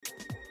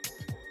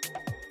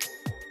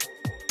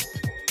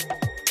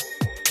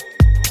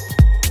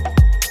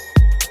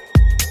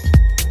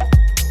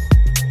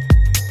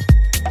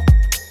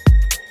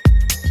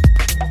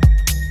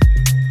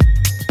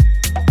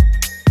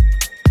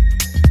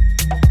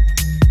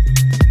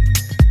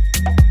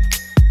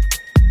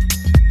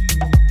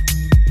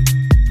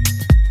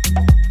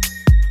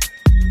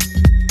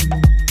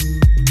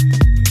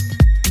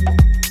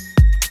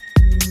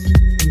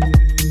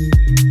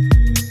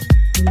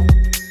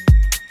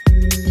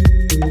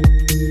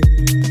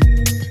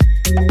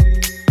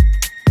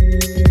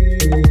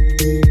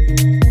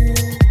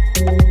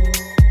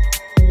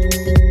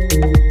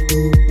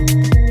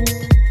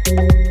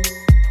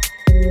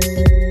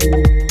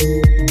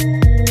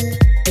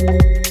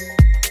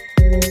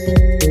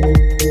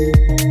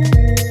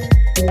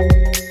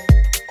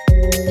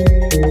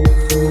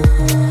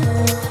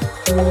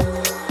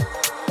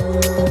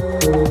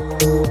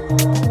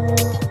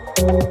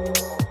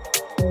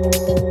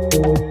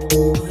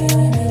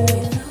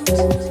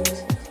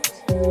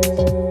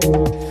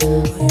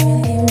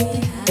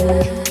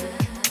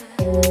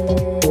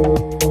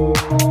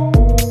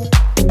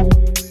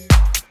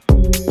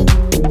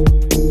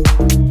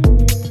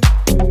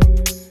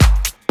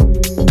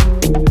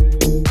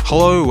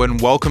Hello and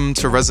welcome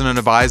to Resident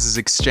Advisors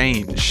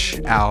Exchange,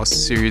 our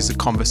series of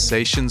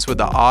conversations with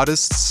the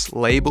artists,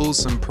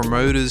 labels and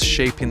promoters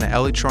shaping the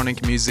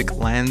electronic music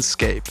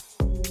landscape.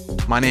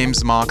 My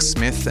name's Mark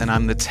Smith and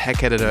I'm the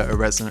tech editor at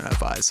Resident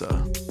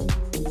Advisor.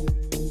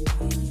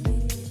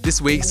 This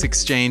week's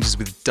exchange is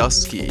with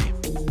Dusky.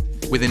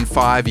 Within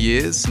 5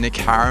 years, Nick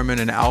Harriman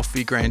and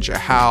Alfie Granger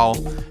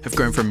Howell have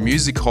grown from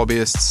music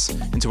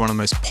hobbyists into one of the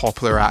most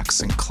popular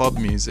acts in club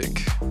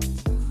music.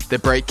 Their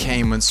break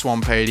came when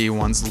Swamp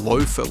 81's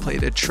Loafer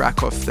played a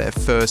track off their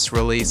first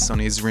release on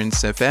his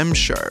Rinse FM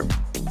show.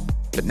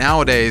 But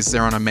nowadays,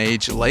 they're on a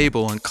major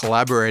label and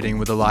collaborating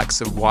with the likes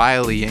of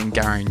Wiley and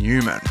Gary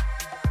Newman.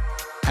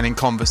 And in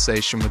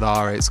conversation with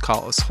RA's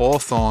Carlos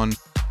Hawthorne,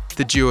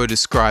 the duo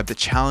described the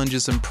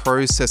challenges and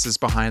processes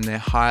behind their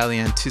highly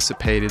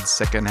anticipated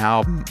second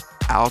album,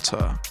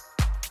 Outer.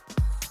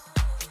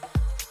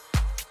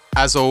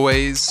 As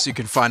always, you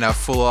can find our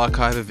full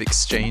archive of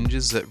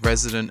exchanges at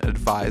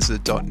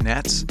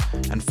residentadvisor.net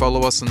and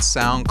follow us on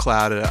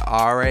SoundCloud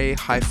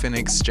at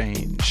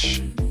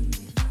ra-exchange.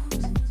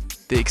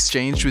 The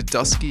exchange with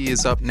Dusky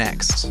is up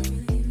next.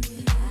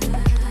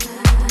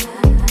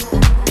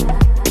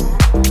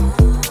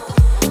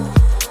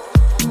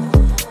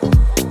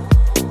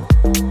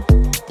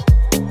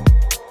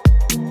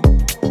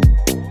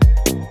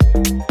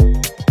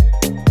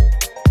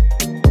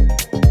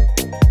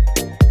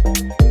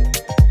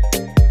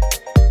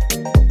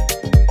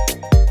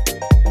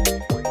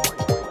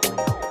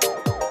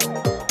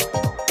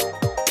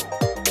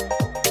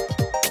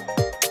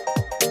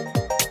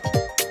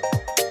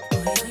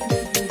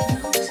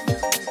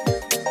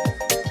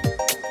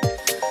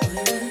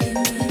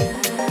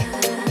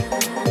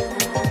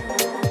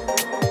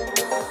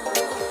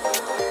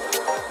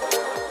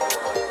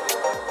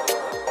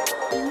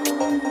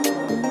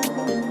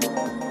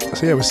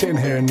 So yeah, we're sitting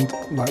here and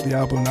like the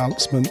album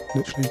announcement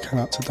literally came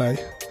out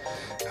today.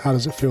 How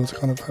does it feel to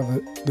kind of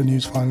have the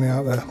news finally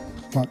out there,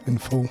 like in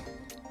full?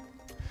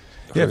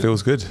 Yeah, it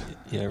feels good.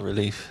 Yeah,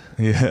 relief.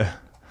 Yeah.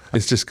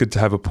 It's just good to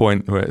have a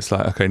point where it's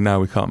like, okay, now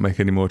we can't make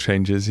any more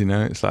changes, you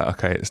know? It's like,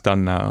 okay, it's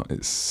done now.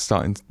 It's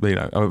starting to, you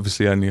know,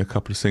 obviously only a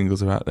couple of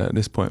singles are out there at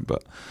this point,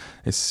 but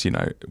it's, you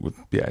know,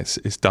 yeah, it's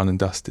done and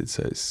dusted.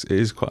 So it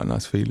is quite a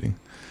nice feeling.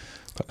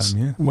 But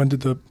yeah. When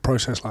did the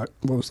process, like,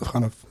 what was the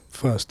kind of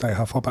first day?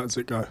 How far back does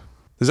it go?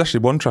 There's actually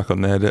one track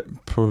on there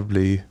that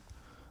probably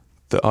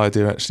the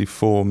idea actually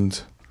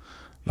formed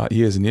like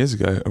years and years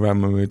ago,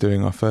 around when we were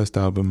doing our first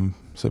album.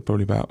 So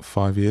probably about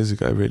 5 years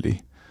ago,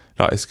 really.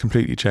 Like it's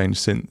completely changed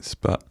since.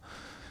 But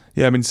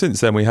yeah, I mean, since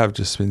then we have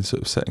just been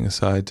sort of setting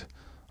aside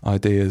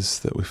ideas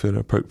that we feel are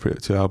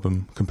appropriate to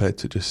album compared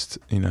to just,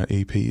 you know,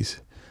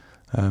 EPs.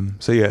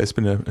 So yeah, it's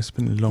been a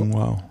long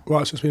while.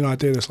 Right, so it's been an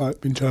idea that's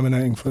like been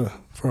germinating for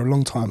a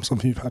long time.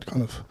 Something you've had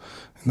kind of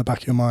in the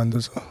back of your mind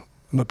as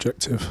an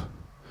objective.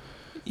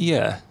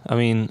 Yeah, I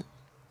mean,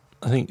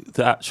 I think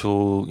the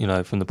actual, you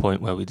know, from the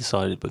point where we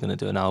decided we're going to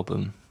do an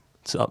album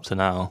to up to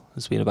now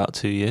has been about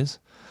 2 years.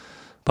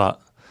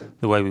 But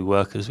the way we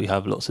work is we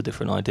have lots of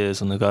different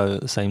ideas on the go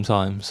at the same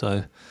time.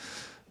 So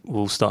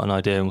we'll start an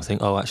idea and we'll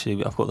think, oh,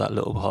 actually, I've got that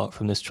little part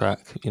from this track,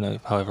 you know,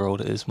 however old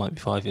it is, might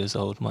be 5 years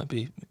old, might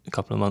be a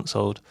couple of months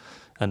old.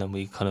 And then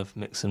we kind of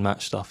mix and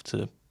match stuff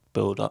to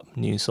build up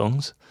new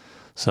songs.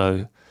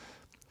 So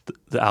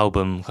the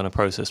album kind of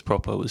process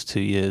proper was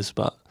 2 years,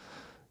 but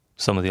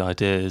some of the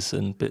ideas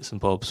and bits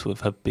and bobs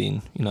have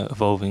been, you know,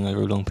 evolving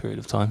over a long period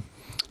of time.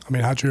 I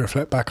mean, how do you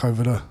reflect back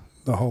over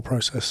the whole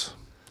process?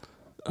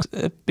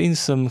 There have been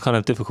some kind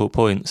of difficult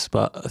points,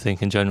 but I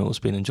think in general it's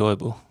been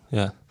enjoyable.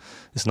 Yeah,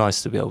 it's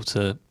nice to be able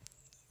to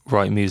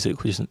write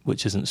music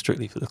which isn't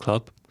strictly for the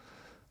club,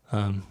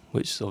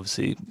 which is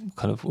obviously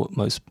kind of what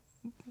most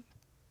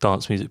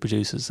dance music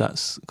producers,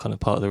 that's kind of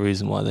part of the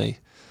reason why they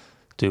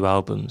do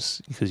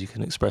albums, because you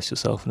can express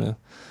yourself in a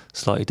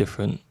slightly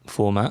different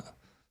format.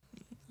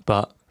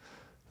 But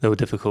there were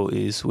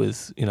difficulties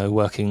with, you know,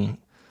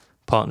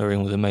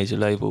 partnering with a major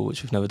label,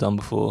 which we've never done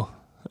before,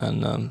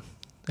 and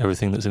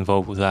everything that's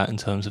involved with that in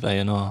terms of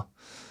A&R,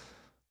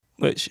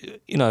 which,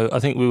 you know, I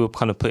think we were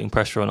kind of putting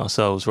pressure on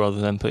ourselves rather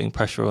than putting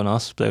pressure on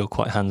us. They were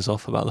quite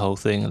hands-off about the whole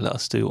thing and let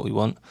us do what we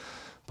want.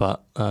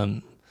 But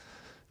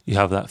you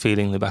have that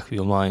feeling in the back of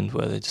your mind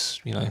where they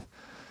just, you know,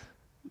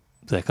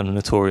 they're kind of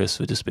notorious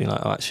for just being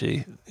like, oh,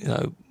 actually, you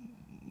know,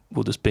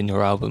 we'll just bin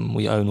your album,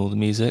 we own all the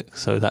music.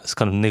 So that's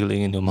kind of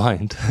niggling in your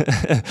mind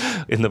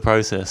in the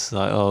process.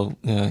 Like, oh,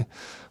 you know, I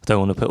don't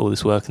want to put all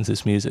this work into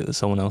this music that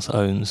someone else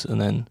owns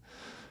and then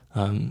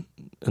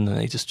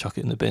they just chuck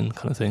it in the bin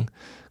kind of thing.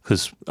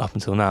 Because up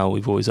until now,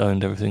 we've always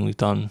owned everything we've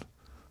done.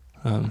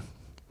 I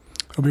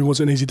mean, was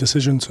it an easy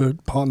decision to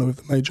partner with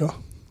the major?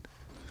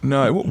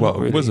 No, it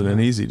wasn't an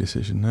easy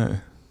decision, no.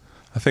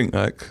 I think,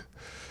 like,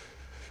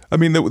 I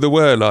mean, there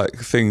were, like,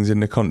 things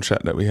in the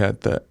contract that we had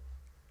that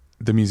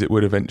the music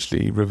would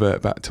eventually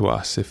revert back to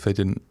us if they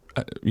didn't,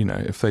 you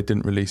know, if they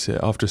didn't release it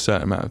after a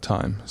certain amount of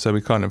time. So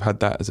we kind of had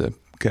that as a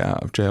get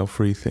out of jail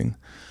free thing.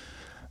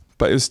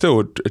 But it was still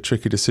a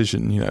tricky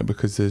decision,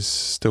 because there's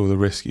still the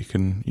risk you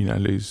can,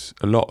 lose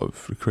a lot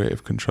of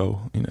creative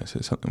control, so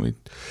it's something we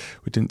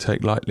didn't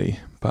take lightly.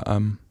 But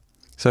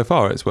so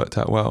far it's worked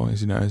out well,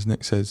 as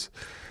Nick says,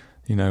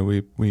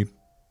 we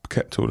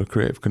kept all the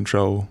creative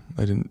control.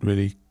 They didn't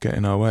really get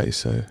in our way,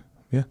 so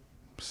yeah,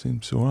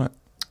 seems all right.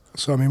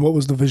 So, what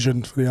was the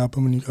vision for the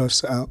album when you guys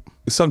set out?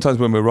 Sometimes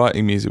when we're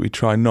writing music, we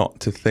try not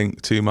to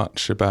think too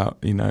much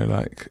about,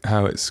 like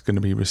how it's going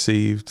to be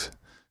received,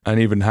 and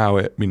even how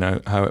it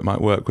might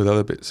work with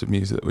other bits of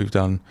music that we've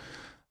done.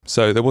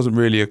 So there wasn't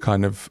really a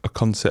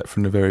concept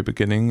from the very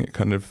beginning.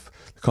 The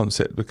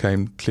concept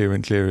became clearer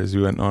and clearer as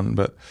we went on.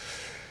 But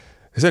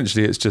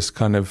essentially, it's just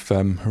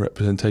a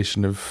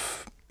representation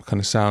of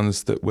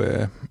sounds that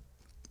we're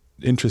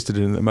interested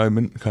in at the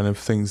moment,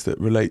 things that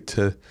relate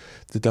to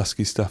the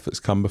Dusky stuff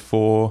that's come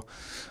before,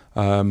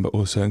 but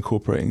also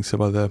incorporating some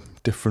other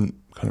different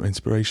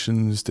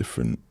inspirations,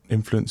 different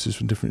influences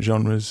from different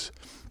genres.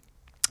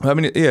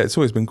 It's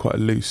always been quite a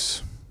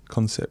loose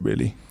concept,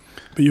 really.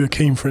 But you were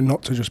keen for it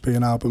not to just be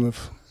an album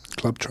of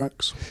club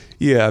tracks?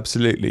 Yeah,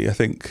 absolutely. I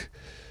think,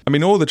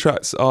 all the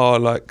tracks are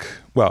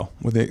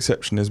with the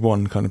exception there's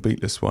one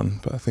beatless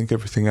one, but I think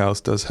everything else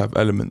does have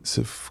elements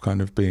of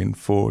being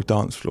for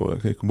dance floor.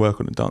 You can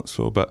work on a dance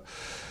floor, but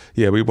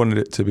yeah, we wanted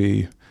it to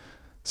be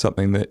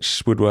something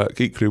that would work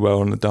equally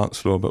well on the dance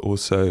floor, but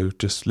also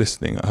just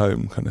listening at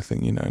home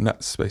thing, and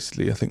that's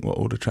basically, I think, what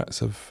all the tracks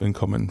have in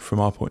common from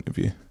our point of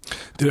view.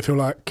 Did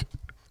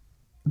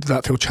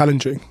that feel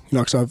challenging?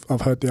 Because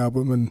I've heard the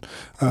album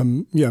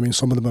and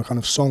some of them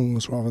are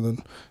songs rather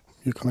than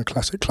your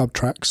classic club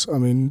tracks.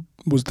 Did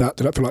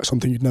that feel like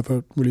something you'd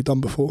never really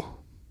done before?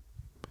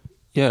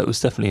 Yeah, it was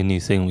definitely a new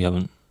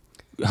thing.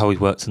 How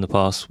we've worked in the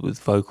past with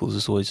vocals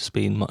has always just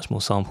been much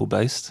more sample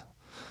based.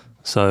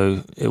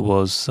 So it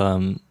was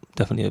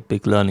definitely a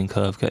big learning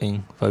curve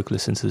getting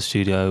vocalists into the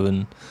studio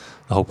and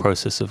the whole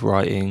process of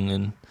writing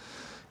and,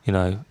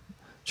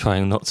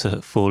 trying not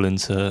to fall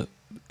into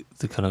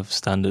the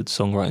standard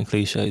songwriting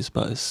cliches,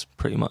 but it's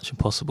pretty much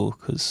impossible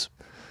because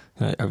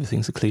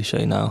everything's a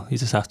cliche now. You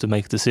just have to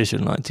make a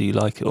decision, do you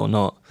like it or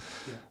not?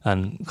 Yeah.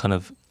 And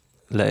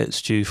let it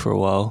stew for a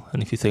while.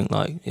 And if you think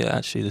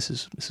actually this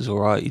is all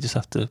right, you just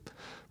have to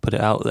put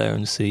it out there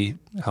and see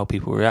how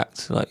people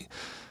react.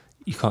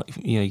 You can't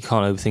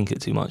overthink it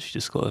too much. You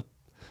just got to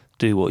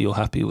do what you're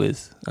happy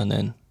with and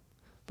then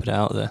put it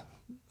out there,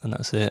 and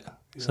that's it.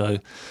 Yeah. So,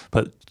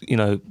 but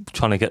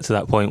trying to get to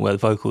that point where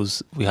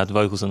we had the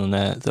vocals on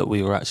there that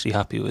we were actually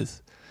happy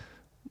with,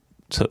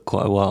 took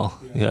quite a while.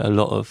 Yeah, a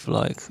lot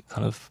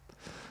of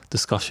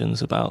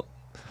discussions about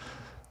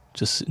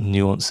just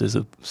nuances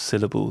of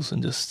syllables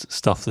and just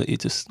stuff that you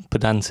just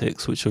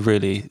pedantics, which are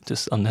really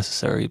just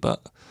unnecessary.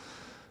 But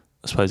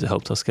I suppose it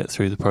helped us get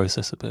through the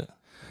process a bit.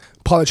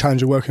 Part of the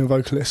challenge of working with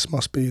vocalists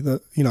must be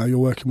that, you're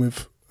working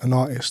with an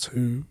artist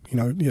who,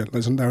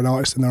 they're an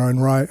artist in their own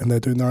right and they're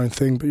doing their own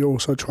thing, but you're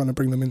also trying to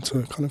bring them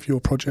into your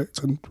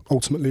project, and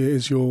ultimately it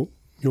is your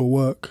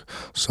work.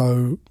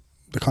 So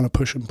the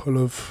push and pull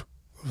of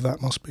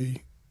that must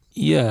be...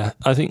 Yeah,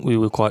 I think we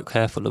were quite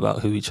careful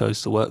about who we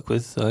chose to work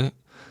with, though.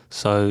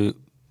 So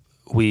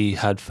we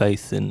had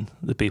faith in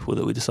the people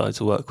that we decided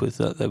to work with,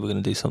 that they were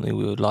going to do something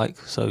we would like.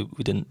 So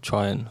we didn't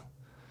try and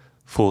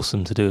force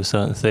them to do a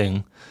certain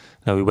thing.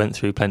 We went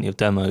through plenty of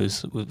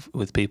demos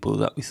with people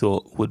that we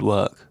thought would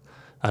work,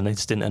 and they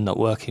just didn't end up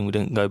working. We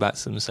didn't go back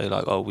to them and say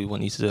we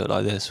want you to do it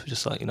like this. We're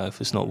just if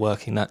it's not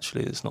working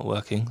naturally, it's not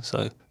working.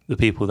 So the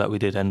people that we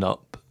did end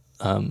up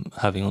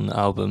having on the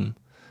album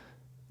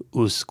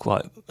was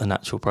quite a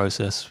natural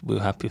process. We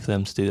were happy for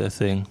them to do their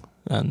thing,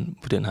 and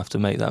we didn't have to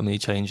make that many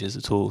changes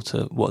at all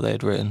to what they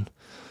had written,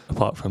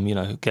 apart from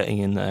getting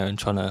in there and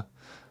trying to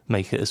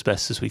make it as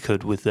best as we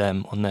could with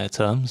them on their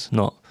terms.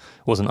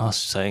 It wasn't us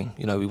saying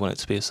we want it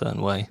to be a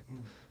certain way.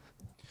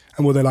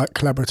 And were there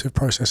collaborative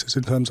processes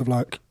in terms of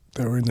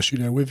they were in the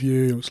studio with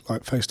you, it was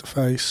face to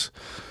face?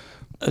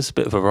 It's a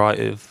bit of a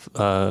variety of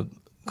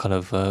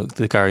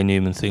the Gary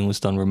Newman thing was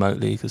done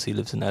remotely because he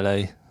lives in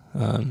LA.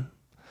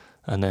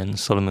 And then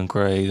Solomon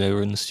Gray, they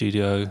were in the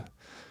studio.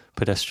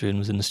 Pedestrian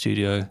was in the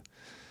studio.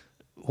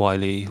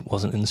 Wiley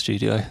wasn't in the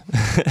studio.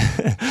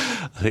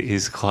 I think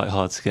he's quite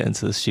hard to get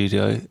into the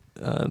studio.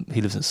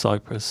 He lives in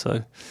Cyprus,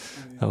 so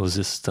that was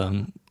just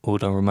all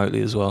done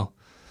remotely as well.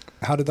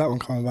 How did that one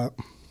come about?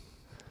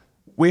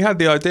 We had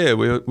the idea.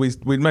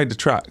 We'd made the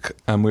track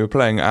and we were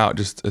playing it out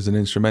just as an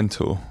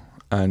instrumental.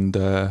 And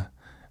I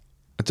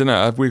don't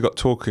know, we got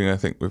talking, I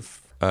think,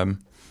 with some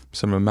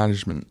of the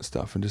management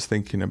stuff and just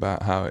thinking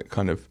about how it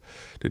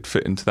did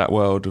fit into that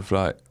world of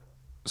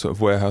sort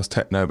of warehouse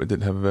techno, but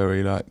did have a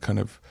very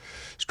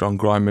strong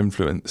grime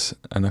influence.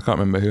 And I can't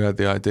remember who had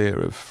the idea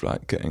of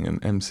getting an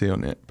MC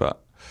on it,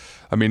 but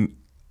I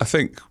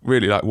think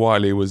really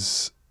Wiley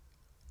was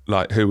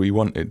who we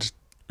wanted,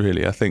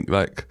 really. I think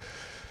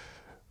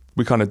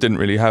we didn't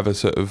really have a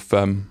sort of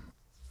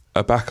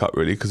a backup,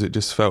 really, because it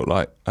just felt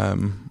I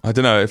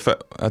don't know,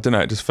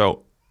 it just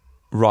felt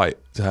right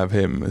to have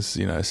him as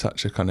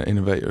such a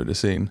innovator of the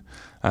scene.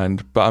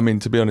 But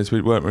to be honest,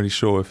 we weren't really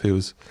sure if he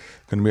was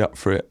going to be up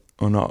for it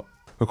or not.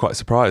 were quite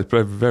surprised,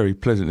 but very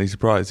pleasantly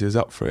surprised he was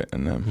up for it.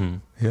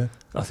 And yeah,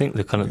 I think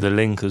the kind of the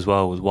link as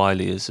well with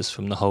Wiley is just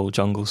from the whole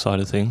jungle side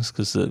of things,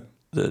 because the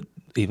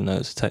even though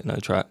it's a techno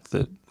track,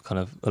 the kind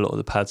of a lot of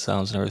the pad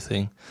sounds and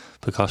everything,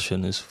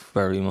 percussion is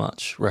very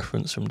much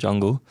reference from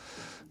jungle,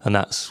 and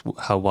that's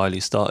how Wiley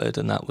started,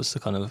 and that was the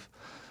kind of,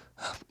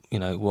 you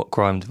know, what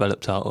grime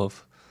developed out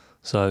of.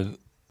 So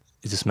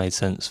it just made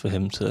sense for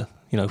him to,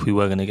 you know, if we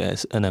were going to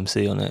get an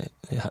MC on it,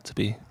 it had to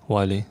be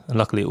Wiley, and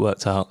luckily it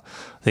worked out.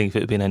 I think if it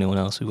had been anyone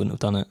else, we wouldn't have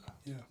done it.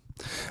 Yeah,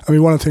 I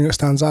mean, one of the things that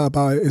stands out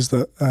about it is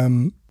that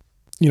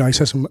you know, he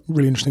says some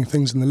really interesting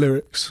things in the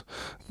lyrics.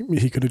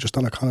 He could have just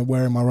done a kind of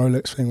wearing my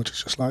Rolex thing, which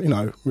is just like, you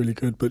know, really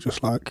good, but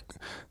just like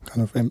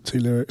kind of empty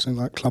lyrics and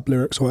like club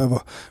lyrics or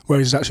whatever. Where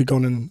he's actually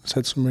gone and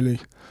said some really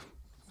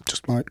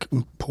just like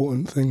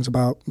important things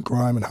about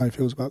grime and how he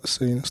feels about the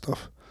scene and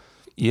stuff.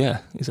 Yeah,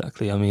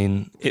 exactly. I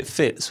mean, it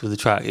fits with the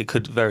track. It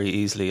could very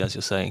easily, as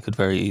you're saying, it could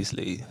very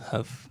easily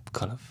have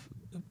kind of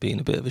been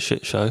a bit of a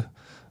shit show.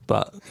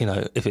 But, you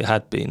know, if it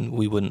had been,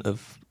 we wouldn't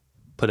have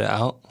put it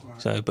out.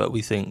 So, but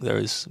we think there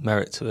is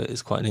merit to it.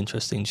 It's quite an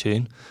interesting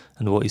tune,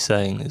 and what he's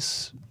saying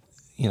is,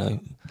 you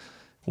know,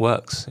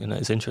 works. You know,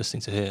 it's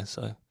interesting to hear.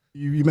 So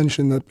you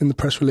mentioned that in the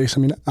press release,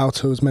 I mean,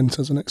 Outer was meant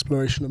as an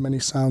exploration of many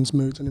sounds,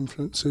 moods, and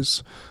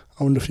influences.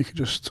 I wonder if you could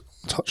just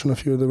touch on a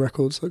few of the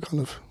records that kind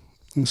of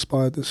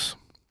inspired this.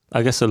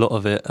 I guess a lot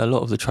of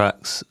the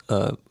tracks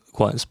are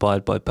quite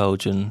inspired by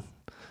Belgian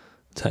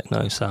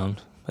techno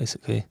sound,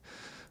 basically.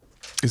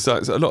 It's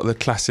like a lot of the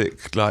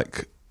classic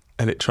like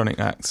electronic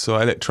acts or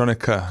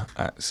electronica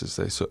acts, as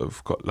they sort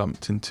of got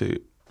lumped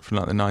into from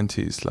like the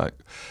 90s, like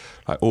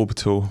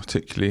Orbital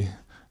particularly.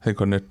 I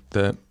think on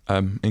the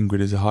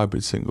Ingrid is a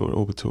Hybrid single,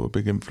 Orbital, a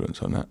big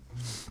influence on that.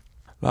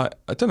 Like,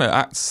 I don't know,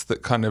 acts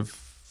that kind of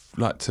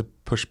like to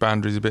push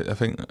boundaries a bit. I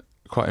think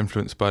quite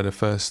influenced by the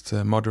first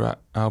Moderat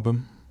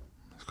album.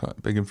 It's quite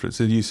a big influence.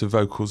 The use of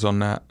vocals on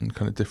that and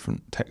kind of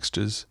different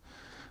textures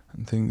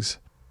and things.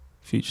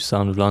 Future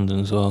Sound of London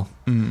as well.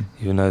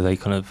 Even though they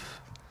kind of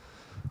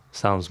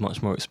sounds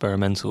much more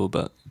experimental,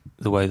 but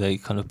the way they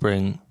kind of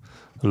bring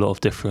a lot of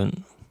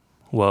different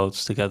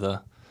worlds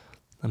together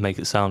and make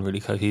it sound really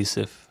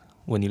cohesive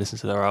when you listen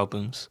to their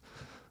albums,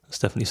 it's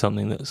definitely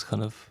something that's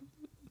kind of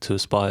to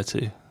aspire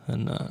to,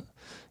 and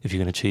if you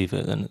can achieve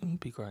it, then it would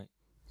be great.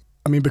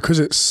 I mean, because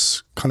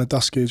it's kind of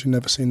dusky as you've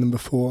never seen them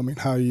before, I mean,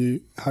 how are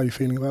you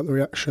feeling about the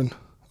reaction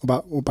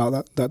about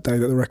that day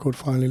that the record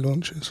finally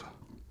launches?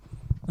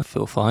 I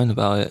feel fine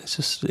about it.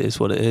 It is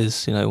what it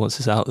is. You know, once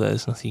it's out there,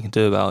 there's nothing you can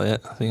do about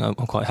it. I think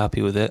I'm quite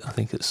happy with it. I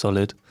think it's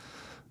solid.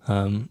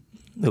 It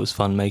was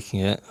fun making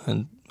it,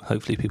 and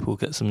hopefully people will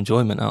get some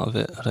enjoyment out of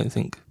it. I don't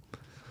think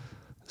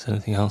there's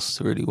anything else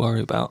to really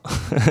worry about.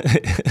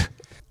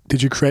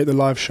 Did you create the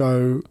live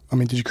show? I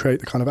mean, did you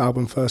create the kind of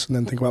album first and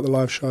then think about the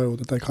live show, or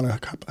did they kind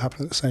of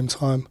happen at the same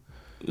time?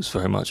 It was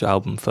very much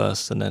album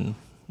first and then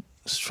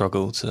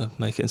struggle to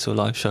make it into a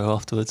live show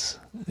afterwards.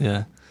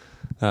 Yeah.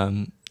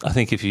 I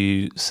think if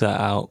you set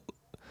out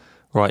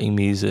writing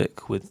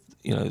music with,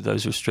 you know,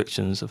 those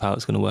restrictions of how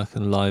it's going to work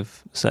in a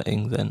live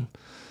setting, then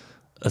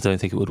I don't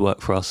think it would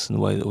work for us in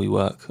the way that we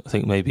work. I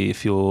think maybe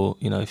if you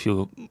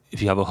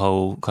have a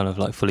whole kind of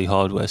like fully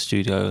hardware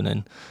studio and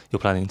then you're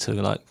planning to,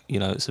 like, you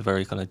know, it's a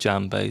very kind of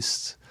jam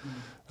based,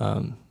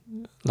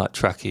 like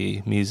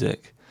tracky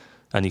music,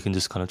 and you can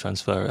just kind of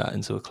transfer that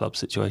into a club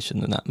situation,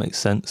 then that makes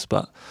sense.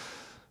 But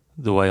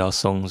the way our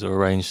songs are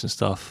arranged and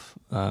stuff,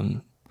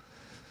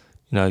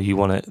 you know, you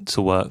want it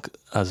to work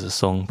as a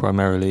song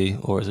primarily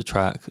or as a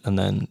track, and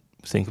then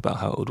think about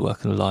how it would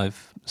work in a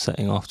live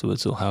setting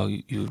afterwards, or how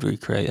you would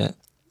recreate it.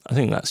 I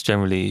think that's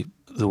generally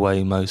the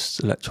way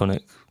most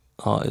electronic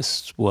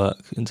artists work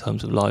in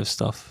terms of live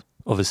stuff.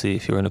 Obviously,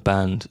 if you're in a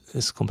band,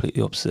 it's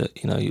completely opposite.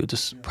 You know, you're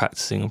just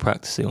practicing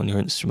on your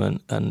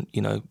instrument, and,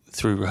 you know,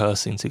 through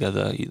rehearsing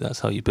together,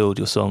 that's how you build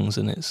your songs,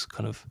 and it's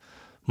kind of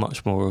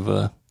much more of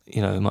a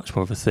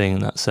thing in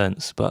that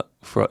sense. But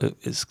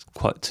it's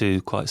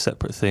quite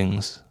separate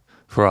things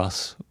for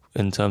us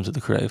in terms of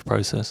the creative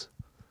process.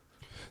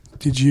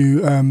 Did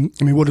you, I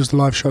mean, what does the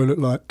live show look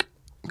like?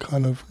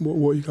 Kind of,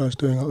 what are you guys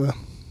doing up there?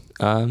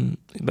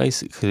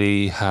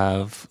 Basically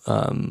have,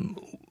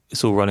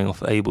 it's all running off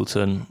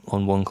Ableton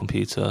on one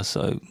computer,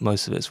 so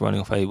most of it's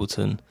running off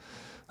Ableton.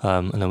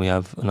 And then we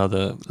have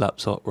another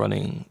laptop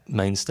running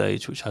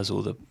Mainstage, which has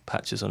all the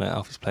patches on it.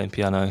 Alfie's playing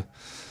piano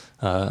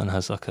and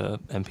has like a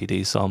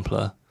MPD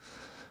sampler.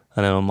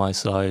 And then on my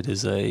side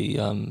is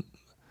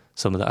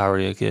some of the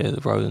Aria gear,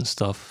 the Roland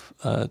stuff,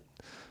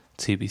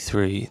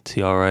 TB3,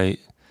 TR8,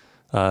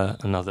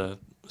 another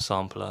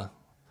sampler,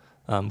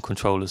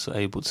 controllers for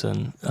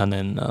Ableton, and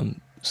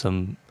then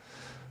some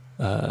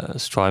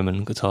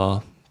Strymon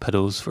guitar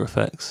pedals for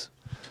effects.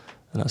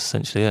 And that's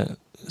essentially it.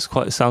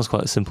 It sounds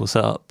quite a simple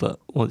setup, but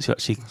once you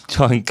actually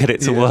try and get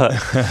it to work,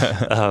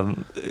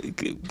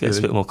 it gets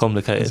a bit more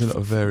complicated. There's a lot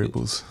of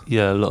variables.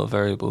 Yeah, a lot of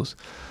variables.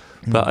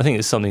 But I think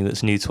it's something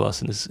that's new to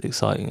us and is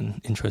exciting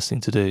and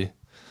interesting to do.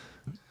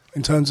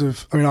 In terms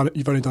of, I mean,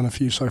 you've only done a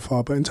few so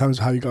far, but in terms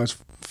of how you guys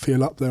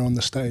feel up there on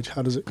the stage,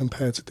 how does it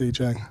compare to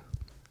DJing?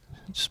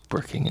 just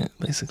bricking it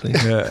basically.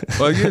 Yeah.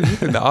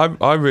 Well,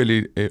 I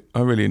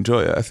really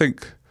enjoy it. I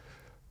think,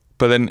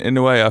 but then in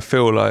a way, I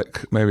feel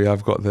like maybe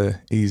I've got the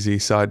easy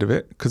side of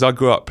it because I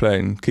grew up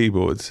playing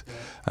keyboards,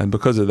 and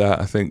because of that,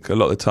 I think a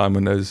lot of the time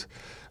when I've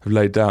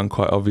laid down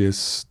quite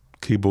obvious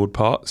keyboard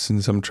parts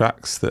in some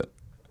tracks that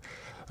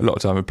a lot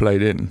of time I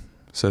played in.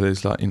 So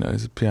there's like,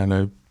 there's a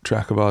piano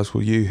track of ours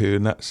called Yoo-Hoo,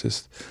 and that's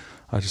just,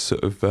 I just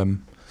sort of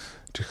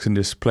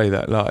just play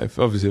that live.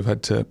 Obviously I've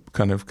had to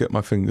kind of get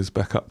my fingers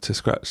back up to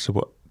scratch to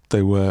what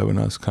they were when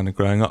I was kind of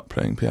growing up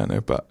playing piano.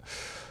 But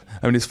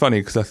I mean, it's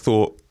funny because I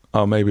thought,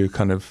 maybe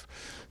kind of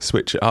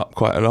switch it up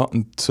quite a lot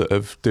and sort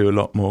of do a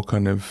lot more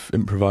kind of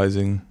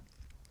improvising,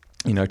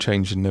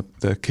 changing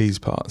the keys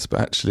parts.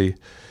 But actually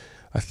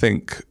I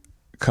think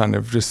kind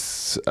of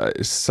just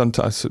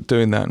sometimes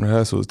doing that in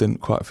rehearsals didn't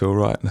quite feel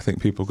right, and I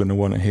think people are going to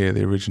want to hear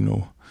the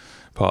original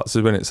parts.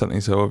 So when it's something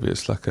so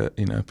obvious like a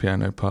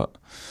piano part.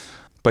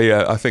 But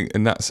yeah, I think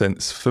in that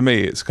sense, for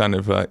me, it's kind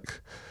of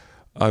like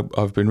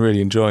I've been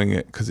really enjoying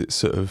it because it's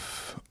sort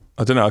of,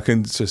 I don't know, I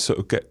can just sort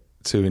of get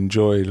to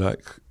enjoy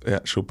like the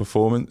actual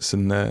performance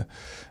and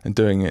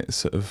doing it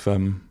sort of.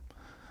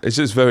 It's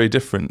just very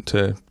different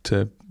to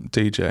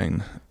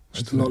DJing.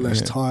 Just a lot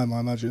less time, I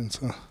imagine.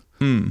 To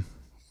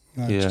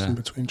just in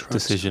between tracks.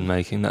 Decision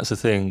making. That's the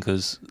thing,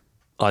 because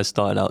I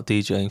started out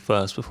DJing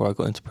first before I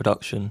got into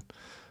production,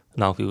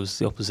 and Alfie was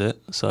the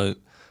opposite. So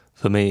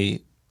for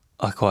me,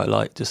 I quite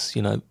like just,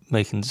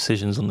 making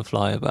decisions on the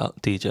fly about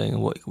DJing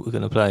and what we're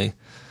going to play.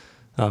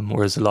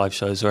 Whereas the live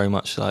show is very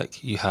much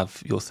like you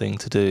have your thing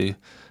to do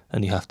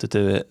and you have to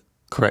do it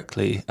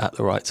correctly at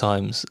the right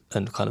times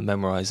and kind of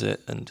memorize it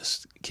and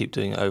just keep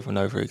doing it over and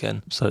over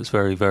again. So it's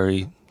very,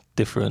 very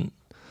different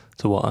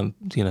to what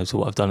to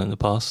what I've done in the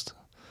past.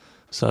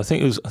 So I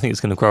think it's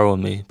going to grow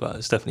on me, but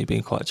it's definitely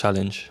been quite a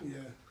challenge. Yeah.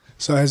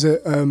 So is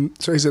it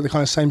the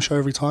kind of same show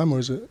every time, or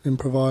is it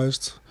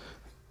improvised?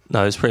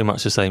 No, it's pretty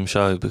much the same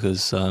show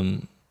because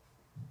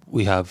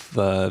we have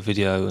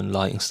video and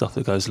lighting stuff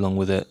that goes along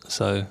with it.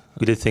 So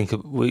we did think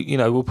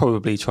we'll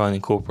probably try and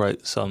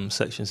incorporate some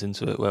sections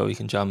into it where we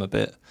can jam a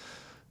bit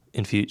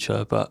in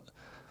future. But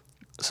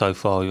so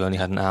far we've only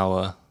had an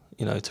hour,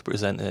 to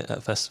present it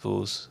at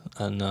festivals,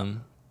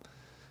 and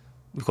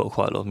we've got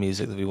quite a lot of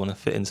music that we want to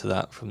fit into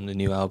that from the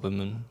new album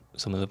and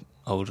some of the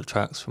older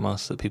tracks from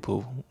us that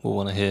people will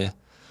want to hear.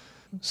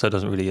 So it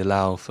doesn't really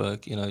allow for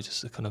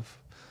just a kind of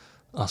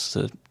us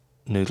to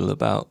noodle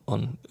about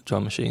on a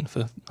drum machine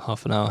for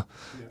half an hour,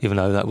 even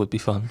though that would be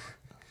fun.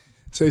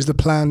 So is the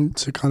plan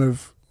to kind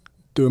of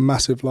do a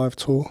massive live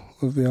tour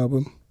of the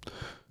album?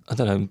 I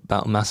don't know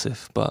about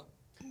massive, but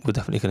we're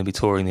definitely going to be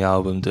touring the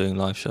album, doing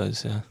live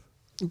shows, yeah.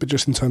 But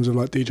just in terms of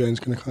like DJing is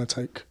going to kind of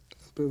take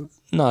a bit of...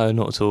 No,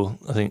 not at all.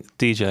 I think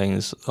DJing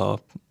is our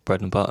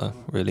bread and butter,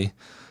 really.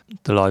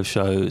 The live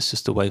show is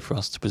just a way for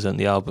us to present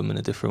the album in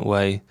a different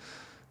way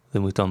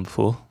than we've done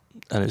before.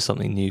 And it's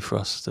something new for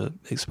us to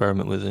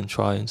experiment with and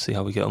try and see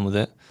how we get on with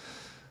it.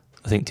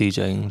 I think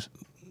DJing's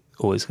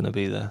always going to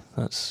be there.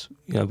 That's,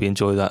 we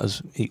enjoy that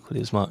as equally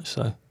as much.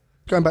 So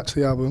going back to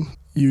the album,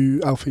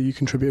 Alfie, you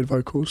contributed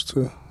vocals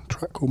to a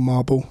track called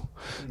Marble.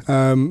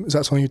 Is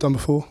that something you've done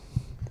before?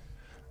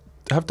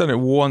 I have done it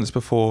once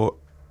before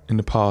in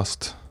the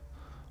past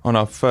on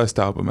our first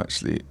album,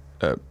 actually,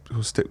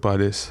 called Stick By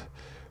This,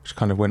 which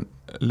kind of went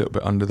a little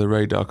bit under the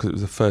radar because it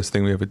was the first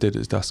thing we ever did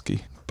as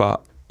Dusky.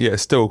 But yeah,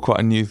 it's still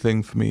quite a new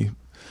thing for me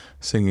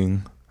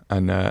singing,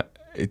 and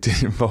it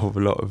did involve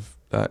a lot of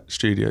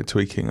studio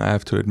tweaking. I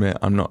have to admit,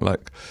 I'm not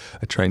like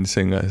a trained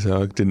singer,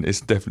 so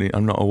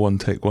I'm not a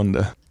one-take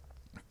wonder.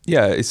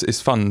 Yeah,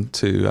 it's fun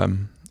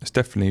to, it's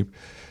definitely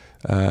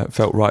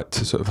felt right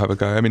to sort of have a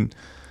go. I mean,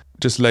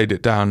 just laid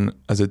it down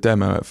as a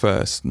demo at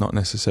first, not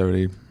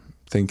necessarily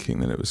thinking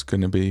that it was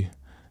going to be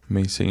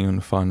me singing on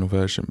the final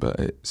version, but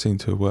it seemed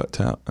to have worked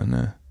out,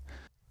 and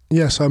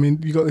yeah, so I mean,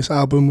 you got this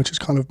album which is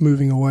kind of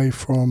moving away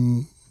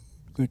from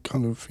the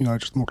kind of,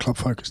 just more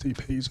club-focused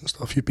EPs and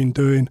stuff you've been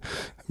doing.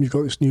 You've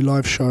got this new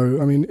live show.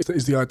 I mean,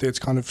 is the idea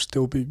to kind of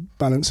still be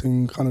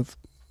balancing kind of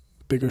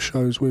bigger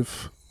shows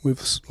with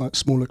like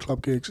smaller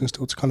club gigs and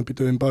still to kind of be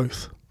doing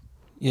both?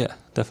 Yeah,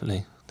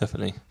 definitely.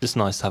 It's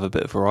nice to have a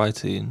bit of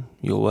variety in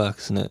your work,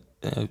 isn't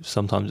it?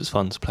 Sometimes it's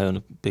fun to play on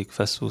a big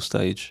festival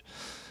stage,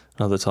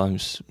 and other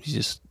times you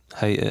just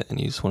hate it and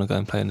you just want to go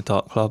and play in a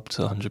dark club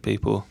to 100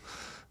 people.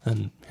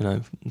 And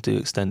do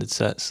extended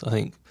sets. I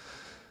think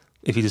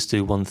if you just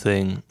do one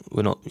thing,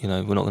 we're not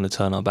going to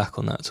turn our back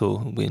on that at all.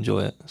 We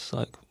enjoy it. It's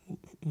like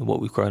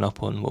what we've grown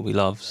up on, what we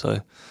love. So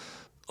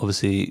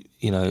obviously,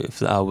 if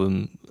the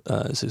album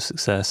is a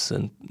success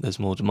and there's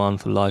more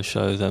demand for the live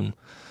show, then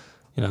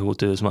we'll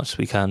do as much as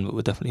we can. But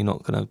we're definitely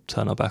not going to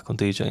turn our back on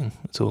DJing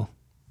at all.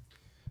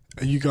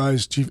 Are you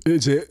guys?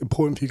 Is it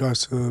important for you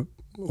guys to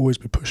always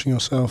be pushing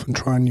yourself and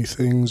trying new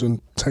things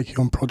and taking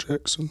on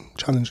projects and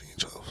challenging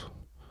yourself?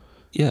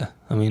 Yeah,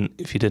 I mean,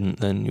 if you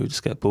didn't, then you would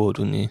just get bored,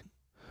 wouldn't you?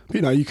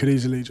 But, you could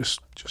easily just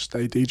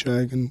stay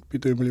DJing and be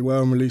doing really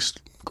well and release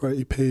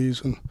great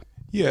EPs. And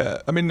yeah,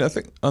 I mean, I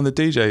think on the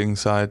DJing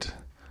side,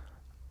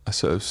 I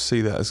sort of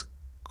see that as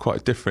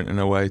quite different in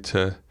a way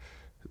to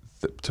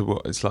to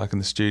what it's like in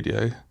the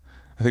studio.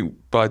 I think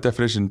by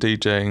definition,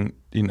 DJing,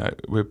 you know,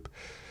 we're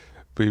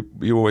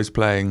always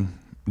playing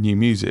new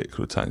music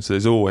all the time, so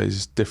there's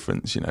always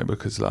difference, you know,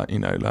 because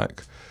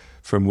like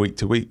from week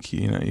to week,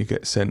 you know, you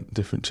get sent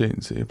different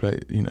tunes, so you're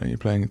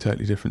playing a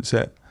totally different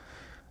set.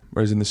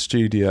 Whereas in the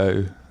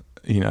studio,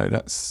 you know,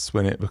 that's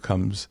when it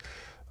becomes,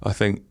 I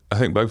think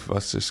both of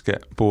us just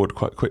get bored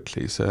quite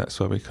quickly, so that's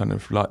why we kind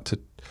of like to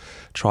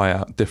try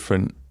out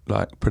different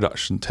like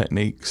production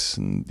techniques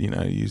and, you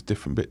know, use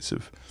different bits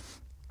of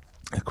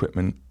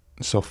equipment,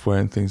 software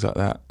and things like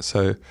that.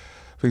 So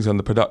things on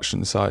the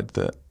production side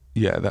that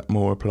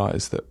more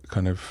applies, that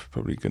kind of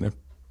probably going to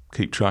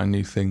keep trying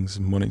new things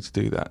and wanting to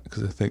do that,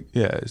 because I think,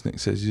 as Nick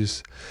says, you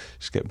just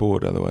get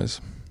bored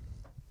otherwise.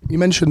 You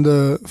mentioned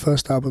the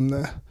first album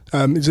there.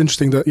 It's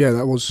interesting that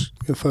that was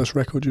your first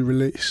record you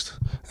released,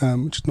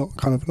 which is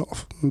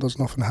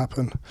doesn't often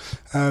happen.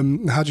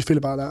 How do you feel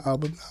about that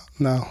album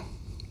now?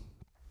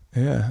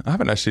 Yeah, I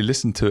haven't actually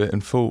listened to it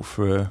in full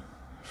for a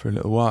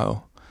little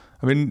while.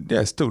 I mean,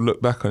 still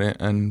look back on it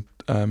and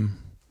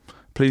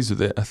pleased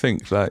with it. I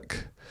think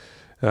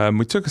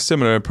we took a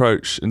similar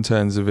approach in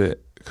terms of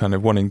it kind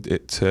of wanting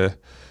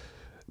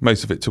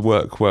most of it to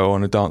work well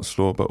on a dance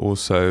floor, but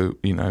also,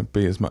 you know,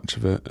 be as much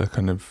of a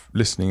kind of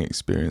listening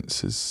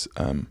experience as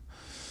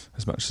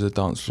much as a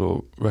dance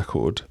floor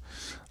record.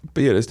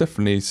 But there's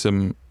definitely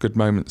some good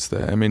moments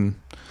there. I mean,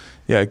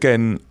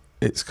 again,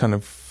 it's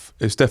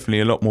definitely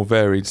a lot more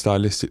varied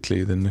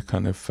stylistically than the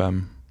kind of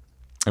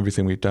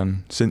everything we've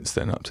done since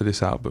then up to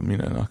this album, you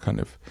know, our kind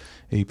of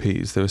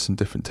EPs. There were some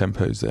different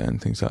tempos there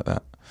and things like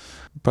that.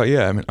 But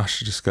I mean, I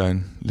should just go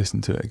and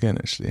listen to it again,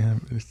 actually. I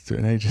haven't listened to it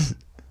in ages.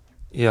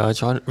 Yeah, I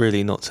try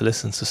really not to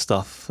listen to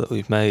stuff that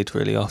we've made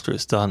really after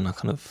it's done. I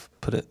kind of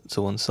put it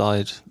to one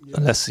side,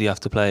 unless you have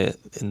to play it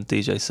in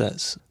DJ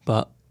sets.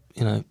 But,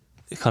 you know,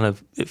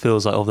 it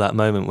feels like of that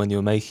moment when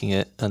you're making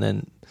it, and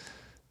then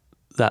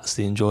that's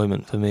the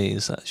enjoyment for me,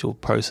 is that your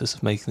process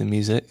of making the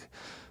music.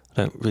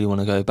 I don't really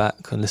want to go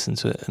back and listen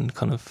to it and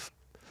kind of,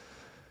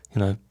 you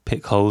know,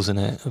 pick holes in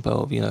it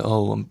about, you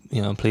know,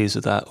 I'm pleased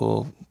with that,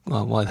 or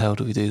why the hell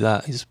do we do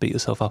that? You just beat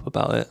yourself up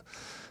about it.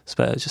 It's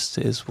better just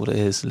it is what it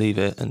is, leave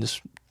it and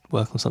just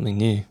work on something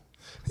new.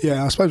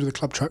 Yeah, I suppose with the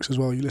club tracks as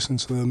well, you listen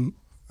to them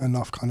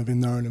enough kind of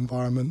in their own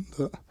environment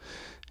that,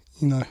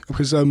 you know,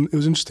 because it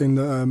was interesting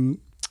that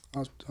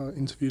I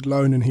interviewed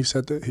Lone, and he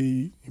said that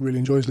he really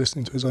enjoys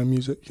listening to his own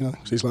music, you know,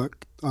 because he's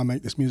like, I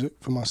make this music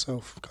for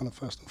myself kind of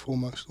first and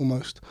foremost,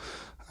 almost,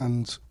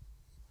 and,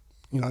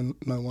 you know,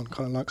 no one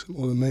kind of likes it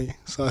more than me.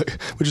 So,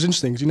 which is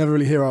interesting, because you never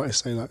really hear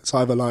artists say that. It's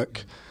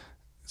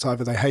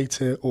either they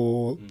hate it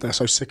or they're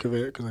so sick of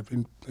it because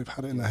they've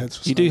had it in their heads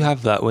for so long. You do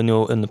have that when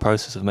you're in the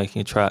process of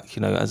making a track,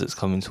 you know, as it's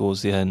coming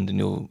towards the end, and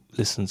you'll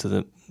listen to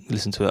it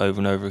over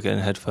and over again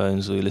in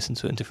headphones, or you listen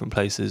to it in different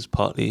places,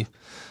 partly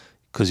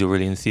because you're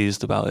really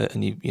enthused about it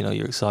and you know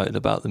you're excited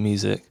about the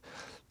music,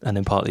 and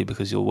then partly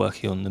because you're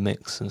working on the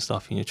mix and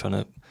stuff and you're trying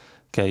to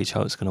gauge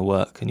how it's going to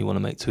work and you want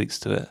to make tweaks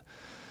to it.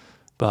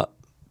 But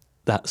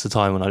that's the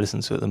time when I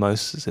listen to it the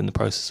most, is in the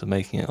process of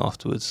making it.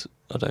 Afterwards,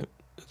 I don't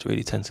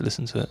really tend to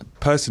listen to it.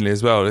 Personally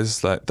as well,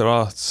 it's like there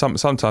are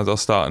sometimes I'll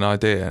start an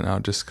idea and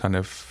I'll just kind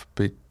of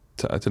be,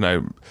 I don't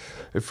know,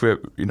 if we're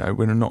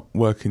not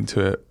working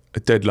to a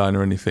deadline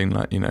or anything,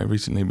 like, you know,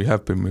 recently we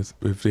have been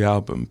with the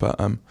album, but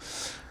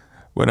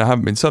when I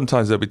haven't been,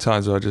 sometimes there'll be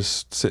times where I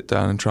just sit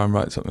down and try and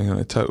write something on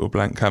a total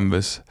blank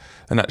canvas,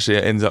 and actually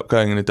it ends up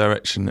going in a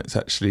direction that's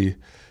actually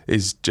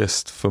is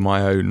just for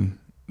my own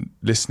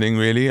listening,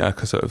 really. I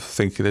sort of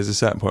think there's a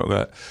certain point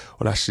where,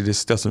 well, actually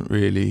this doesn't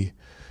really,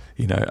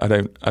 you know, I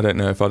don't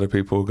know if other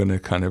people are going to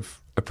kind of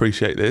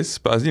appreciate this,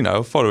 but, you know,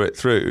 I'll follow it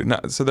through.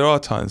 So there are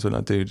times when I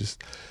do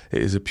just,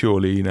 it is a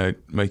purely, you know,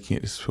 making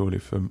it just purely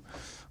from,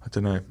 I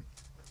don't know,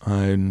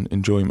 my own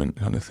enjoyment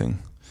kind of thing.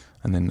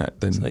 And then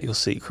it's like your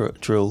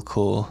secret drill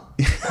core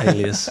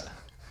alias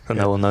that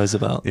no one knows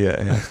about.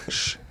 Yeah.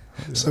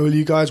 So will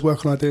you guys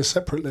work on ideas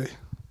separately?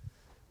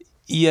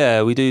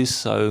 Yeah, we do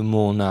so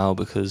more now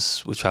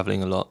because we're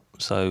travelling a lot.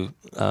 So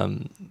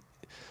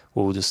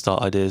we'll just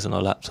start ideas on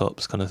our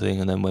laptops kind of thing,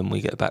 and then when we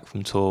get back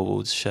from tour,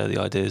 we'll just share the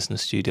ideas in the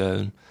studio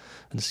and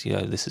just, you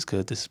know, this is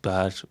good, this is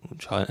bad,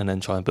 try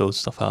and build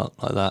stuff out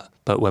like that.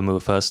 But when we were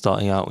first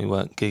starting out, we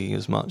weren't gigging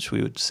as much.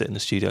 We would sit in the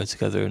studio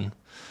together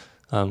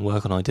and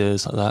work on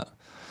ideas like that.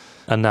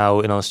 And now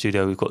in our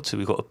studio, we've got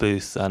a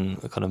booth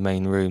and a kind of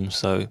main room.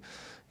 So,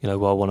 you know,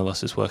 while one of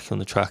us is working on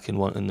the track in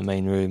the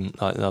main room,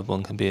 like the other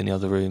one can be in the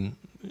other room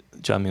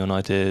jamming on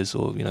ideas,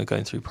 or, you know,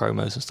 going through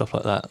promos and stuff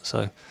like that.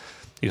 So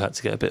you had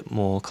to get a bit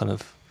more kind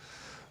of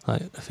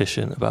like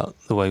efficient about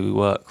the way we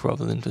work,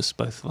 rather than just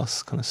both of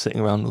us kind of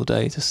sitting around all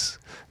day just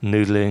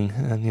noodling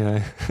and, you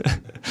know.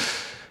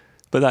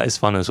 But that is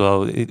fun as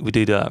well. We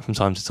do that from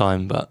time to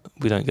time, but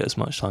we don't get as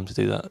much time to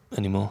do that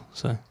anymore.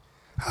 So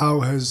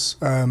how has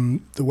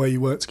the way you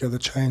work together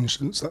changed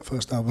since that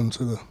first album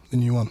to the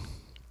new one?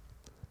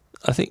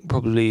 I think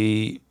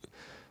probably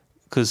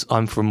because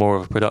I'm from more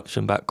of a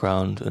production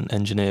background and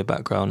engineer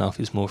background.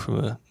 Alfie's more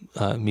from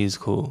a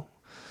musical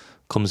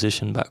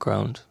composition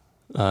background.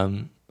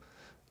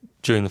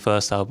 during the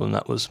first album,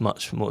 that was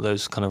much more,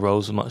 those kind of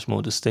roles were much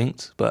more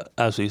distinct. But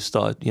as we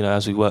started,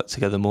 as we worked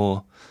together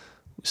more,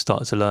 we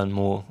started to learn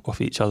more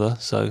off each other.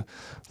 So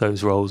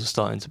those roles are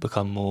starting to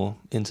become more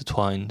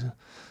intertwined.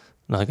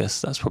 And I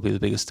guess that's probably the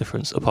biggest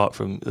difference, apart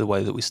from the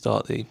way that we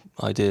start the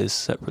ideas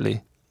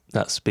separately.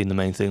 That's been the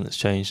main thing that's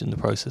changed in the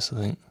process, I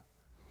think.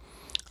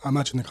 I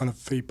imagine the kind of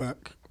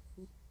feedback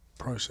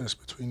process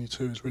between you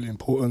two is really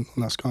important,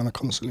 and that's kind of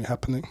constantly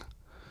happening.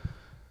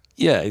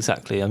 Yeah,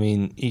 exactly. I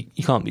mean,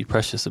 you can't be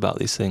precious about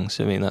these things.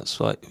 I mean, that's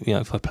like,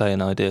 if I play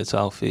an idea to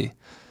Alfie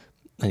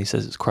and he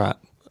says it's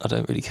crap, I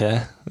don't really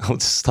care. I'll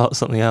just start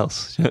something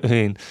else. Do you know what I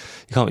mean?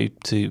 You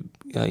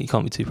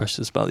can't be too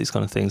precious about these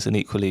kind of things. And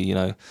equally,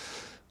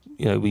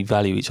 we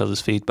value each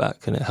other's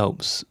feedback, and it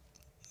helps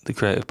the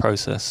creative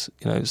process.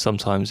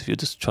 Sometimes if you're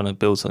just trying to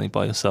build something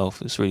by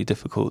yourself, it's really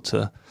difficult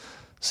to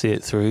see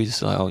it through.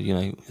 Just like,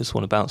 just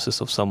want to bounce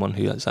this off someone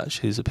who has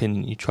actually whose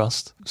opinion you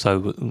trust. So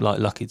we're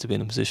lucky to be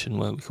in a position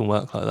where we can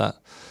work like that,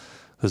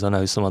 because I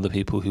know some other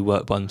people who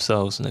work by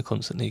themselves and they're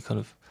constantly kind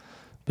of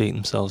beating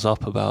themselves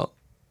up about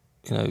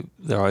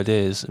their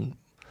ideas, and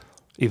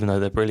even though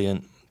they're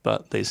brilliant,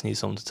 but they just need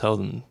someone to tell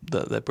them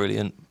that they're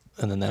brilliant,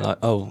 and then they're like,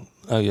 oh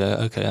yeah,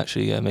 okay,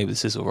 actually, yeah, maybe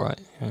this is all right.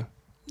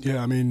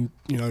 Yeah, I mean,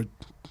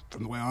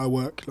 from the way I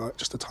work, like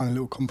just a tiny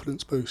little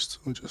confidence boost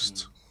will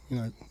just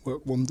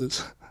work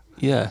wonders.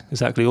 Yeah,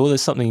 exactly. Or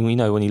there's something,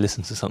 when you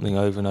listen to something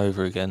over and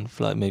over again,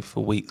 for like maybe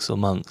for weeks or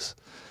months,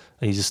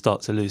 and you just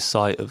start to lose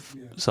sight of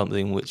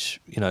something which,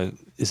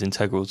 is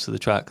integral to the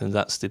track, and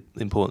that's the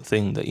important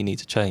thing that you need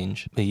to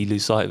change. And you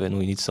lose sight of it, and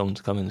we need someone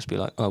to come in and just be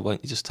like, oh,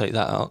 won't you just take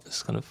that out?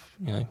 It's kind of,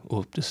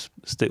 or just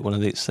stick one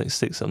of these,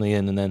 stick something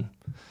in, and then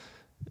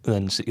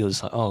you're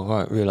just like, oh,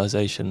 right,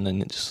 realisation,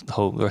 and it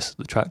the rest of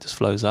the track just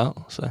flows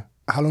out. So.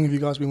 How long have you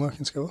guys been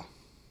working together?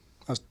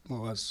 As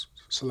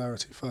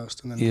Solarity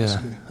first, and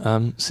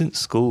then since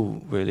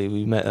school, really.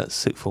 We met at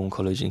Sixth Form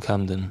College in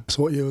Camden.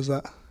 So what year was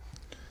that?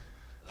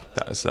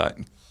 That was like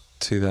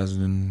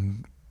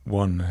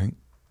 2001, I think.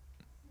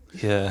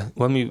 Yeah,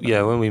 when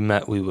we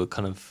met, we were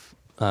kind of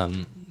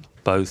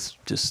both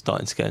just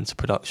starting to get into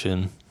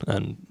production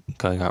and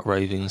going out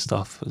raving and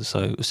stuff. So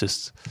it was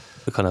just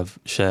a kind of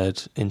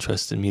shared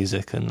interest in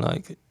music and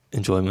like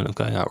enjoyment of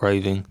going out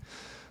raving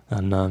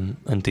and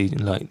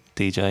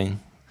DJing.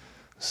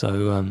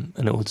 So and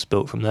it all just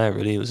built from there.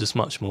 Really, it was just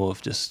much more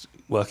of just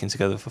working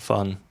together for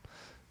fun,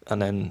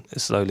 and then it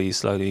slowly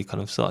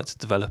kind of started to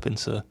develop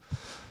into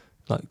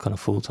like kind of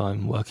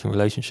full-time working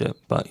relationship.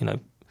 But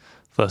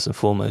first and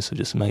foremost, we're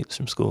just mates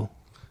from school.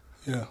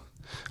 Yeah,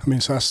 I mean,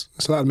 so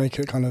that'd make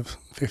it kind of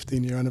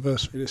 15-year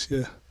anniversary this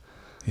year.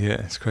 Yeah,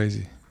 it's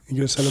crazy. You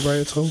gonna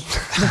celebrate at all?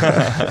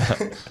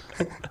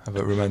 Have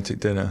a romantic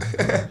dinner.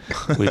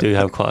 We do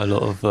have quite a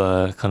lot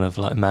of kind of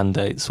like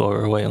mandates while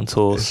we're away on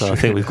tour, so I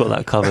think we've got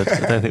that covered.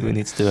 I don't think we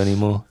need to do any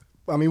more.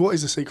 I mean, what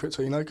is the secret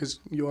to it? Because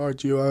you are a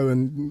duo,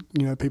 and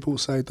people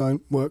say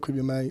don't work with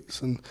your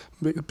mates and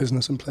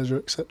business and pleasure,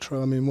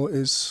 etc. I mean,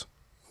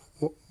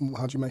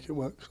 how do you make it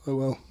work so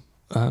well?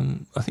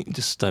 I think you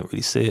just don't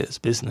really see it as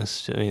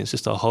business. I mean, it's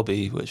just our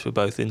hobby, which we're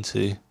both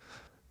into.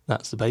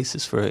 That's the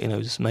basis for it,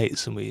 just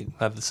mates, and we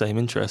have the same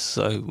interests,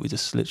 so we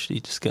just literally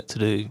just get to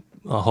do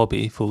our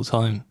hobby full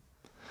time,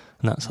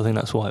 and I think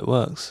that's why it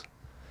works.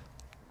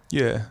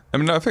 Yeah, I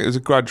mean, I think it was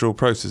a gradual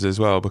process as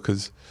well,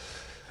 because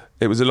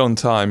it was a long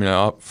time,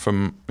 up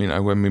from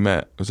when we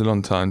met. It was a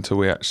long time till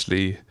we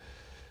actually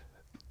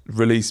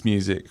released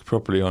music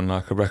properly on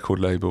like a record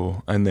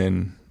label, and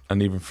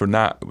even from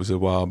that, it was a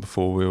while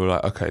before we were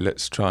like, okay,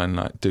 let's try and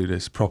like do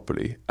this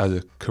properly as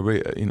a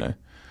career,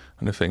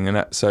 kind of thing.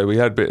 And so we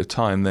had a bit of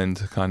time then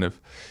to kind of,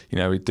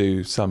 we'd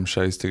do some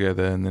shows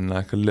together and then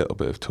like a little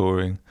bit of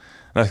touring.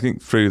 And I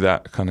think through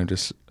that kind of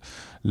just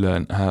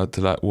learnt how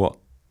to like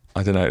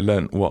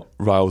learnt what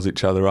riles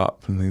each other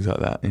up and things like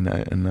that,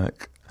 and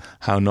like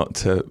how not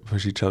to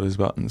push each other's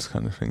buttons,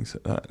 kind of things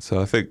like that.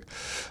 So I think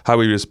how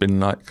we've just been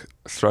like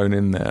thrown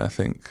in there, I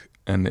think,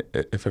 and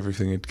if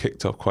everything had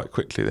kicked off quite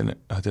quickly, then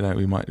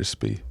we might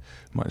just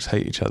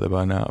hate each other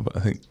by now. But I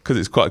think because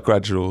it's quite a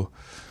gradual,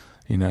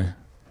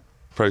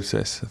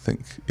 process, I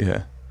think,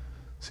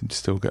 seem to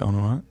still get on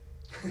all right.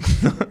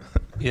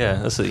 Yeah,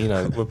 that's it.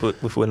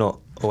 If we're not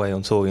away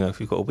on tour, if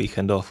we've got a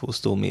weekend off, we'll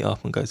still meet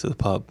up and go to the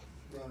pub.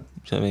 Right.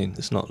 Do you know what I mean?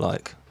 It's not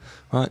like,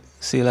 right,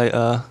 see you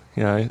later,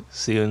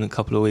 see you in a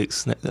couple of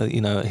weeks, at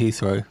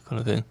Heathrow kind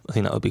of thing. I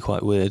think that would be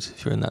quite weird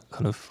if you're in that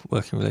kind of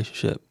working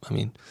relationship. I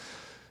mean,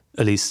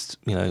 at least,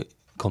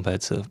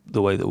 compared to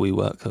the way that we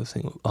work, I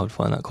think I would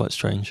find that quite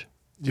strange.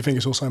 Do you think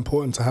it's also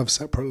important to have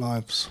separate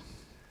lives?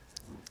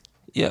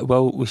 Yeah,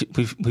 well,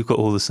 we've got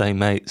all the same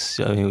mates.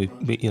 I mean,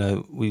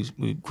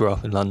 we grew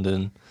up in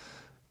London.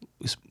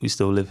 We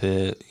still live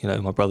here.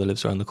 My brother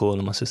lives around the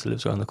corner. My sister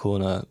lives around the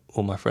corner.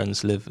 All my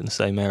friends live in the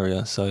same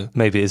area. So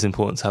maybe it is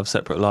important to have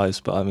separate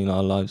lives. But I mean,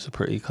 our lives are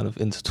pretty kind of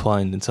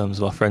intertwined in terms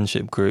of our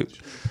friendship group.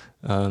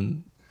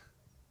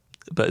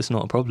 But it's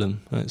not a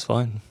problem. It's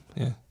fine.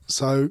 Yeah.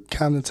 So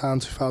Camden Town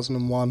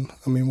 2001.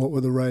 I mean, what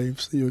were the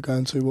raves that you were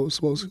going to? What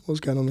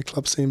was going on in the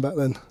club scene back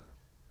then?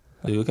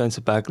 We were going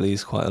to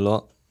Bagley's quite a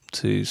lot.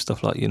 to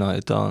stuff like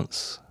United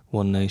Dance,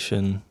 One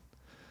Nation,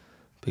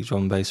 big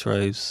drum and bass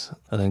raves,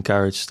 and then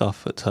garage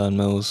stuff at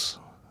Turnmills.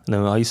 And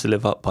then I used to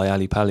live up by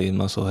Ali Pali in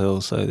Muswell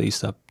Hill, so they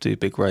used to do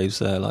big raves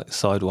there, like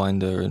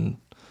Sidewinder and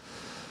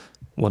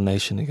One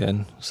Nation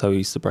again. So we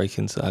used to break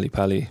into Ali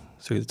Pali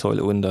through the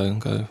toilet window and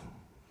go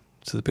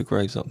to the big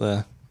raves up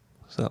there.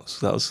 So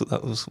that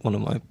was one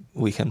of my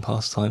weekend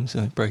pastimes,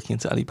 breaking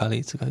into Ali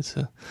Pali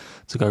to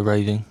go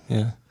raving.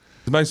 Yeah,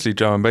 Mostly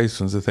drum and bass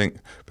ones, I think,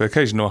 but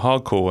occasional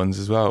hardcore ones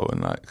as well,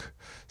 and like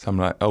some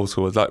like old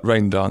school, like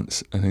Rain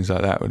Dance and things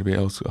like that would be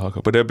old school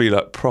hardcore. But there'd be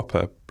like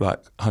proper like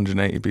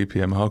 180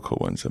 BPM hardcore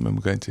ones. I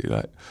remember going to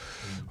like,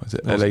 what was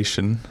it,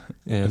 Elation?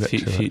 Yeah,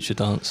 Future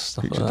Dance,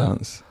 stuff Future like that.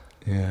 Dance.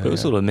 Yeah, but it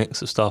was all a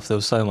mix of stuff. There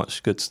was so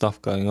much good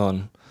stuff going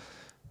on,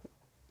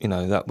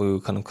 that we were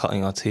kind of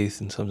cutting our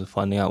teeth in terms of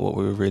finding out what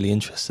we were really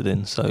interested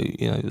in. So,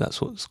 that's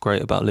what's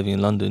great about living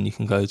in London. You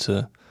can go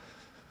to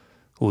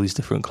all these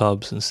different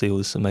clubs and see all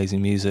this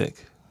amazing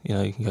music.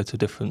 You can go to a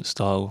different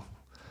style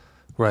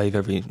rave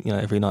every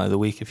night of the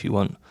week if you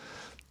want.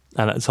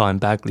 And at the time,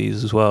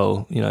 Bagley's as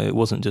well, it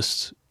wasn't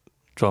just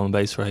drum and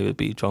bass rave, it'd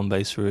be drum and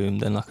bass room,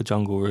 then like a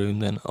jungle room,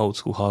 then old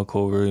school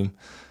hardcore room,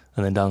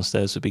 and then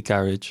downstairs would be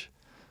garage.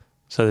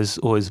 So there's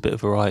always a bit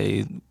of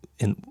variety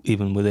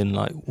even within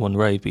like one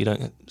rave, but you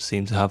don't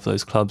seem to have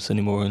those clubs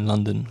anymore in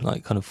London,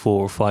 like kind of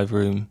 4 or 5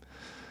 room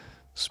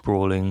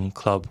sprawling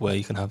club where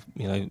you can have,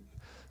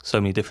 so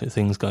many different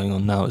things going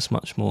on. Now it's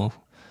much more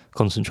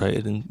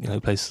concentrated in,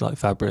 places like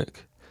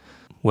Fabric,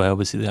 where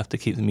obviously they have to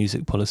keep the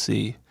music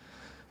policy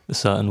a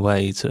certain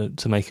way to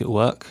make it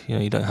work.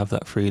 You don't have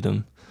that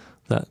freedom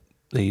that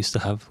they used to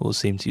have, or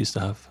seem to used to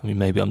have. I mean,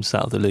 maybe I'm just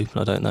out of the loop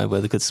and I don't know where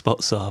the good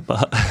spots are,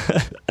 but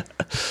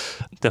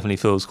definitely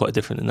feels quite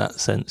different in that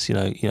sense.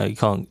 You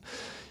can't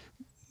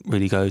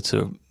really go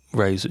to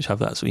raves which have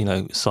that sort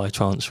of,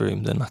 psytrance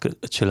room, then like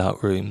a chill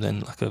out room,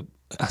 then like a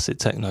acid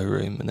techno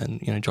room, and then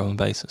drum and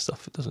bass and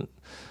stuff. It doesn't.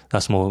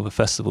 That's more of a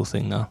festival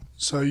thing now.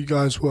 So you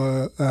guys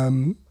were,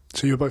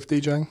 so you were both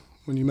DJing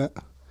when you met?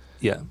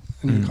 Yeah.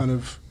 And you kind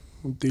of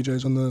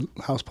DJs on the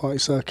house party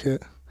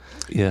circuit?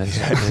 Yeah,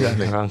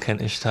 exactly. Around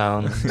Kentish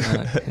Town.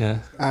 Yeah.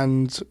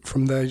 And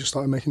from there you just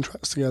started making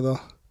tracks together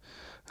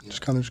and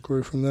just kind of just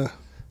grew from there?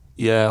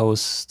 Yeah, I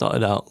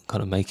started out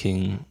kind of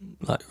making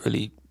like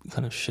really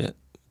kind of shit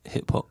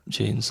hip hop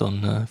tunes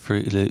on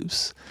Fruity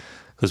Loops,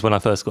 because when I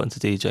first got into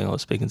DJing I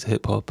was speaking to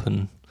hip hop,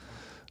 and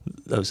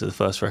those are the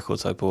first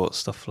records I bought,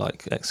 stuff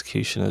like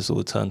Executioners, all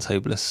the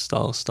turntablist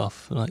style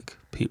stuff like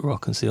Pete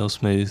Rock and CL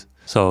Smooth.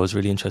 So I was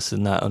really interested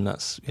in that, and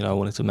that's, I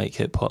wanted to make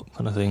hip hop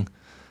kind of thing.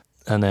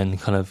 And then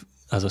kind of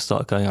as I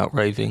started going out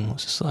raving, I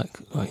was just like,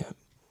 oh yeah,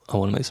 I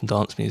want to make some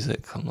dance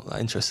music. I'm not that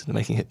interested in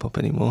making hip hop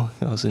anymore.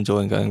 I was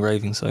enjoying going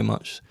raving so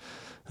much,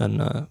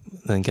 and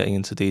then getting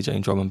into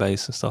DJing drum and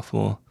bass and stuff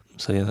more.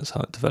 So yeah, that's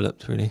how it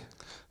developed really.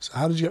 So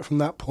how did you get from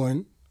that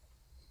point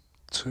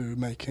to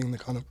making the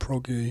kind of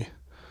proggy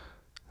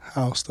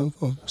house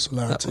stuff of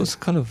Solarity? That was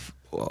kind of,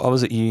 I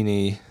was at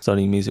uni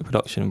studying music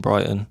production in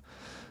Brighton,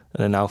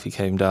 and then Alfie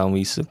came down. We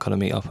used to kind of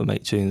meet up and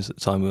make tunes. At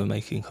the time we were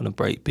making kind of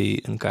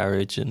breakbeat and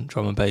garage and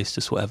drum and bass,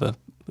 just whatever.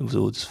 It was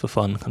all just for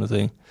fun kind of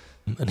thing.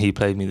 And he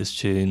played me this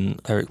tune,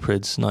 Eric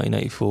Prydz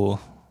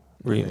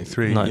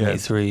 1983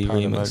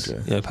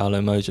 remix. Yeah, Paolo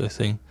Mojo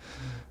thing.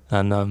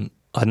 And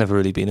I'd never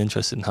really been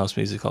interested in house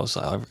music. I was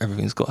like,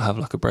 everything's got to have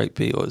like a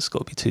breakbeat, or it's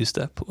got to be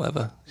 2-step or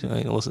whatever.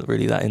 I wasn't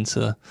really that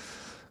into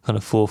kind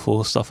of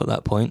 4/4 stuff at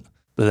that point.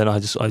 But then I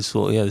just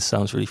thought, yeah, this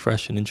sounds really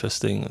fresh and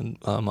interesting, and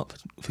I'm up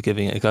for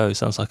giving it a go. It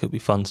sounds like it'd be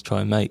fun to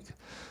try and make.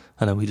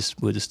 And then we're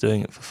just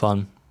doing it for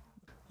fun.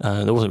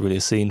 There wasn't really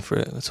a scene for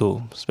it at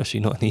all, especially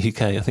not in the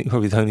UK. I think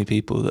probably the only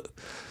people that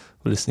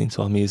were listening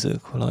to our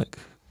music were like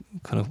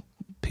kind of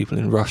people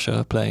in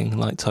Russia playing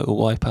like Total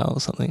Wipeout or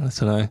something. I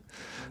don't know.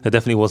 There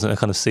definitely wasn't a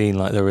kind of scene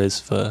like there is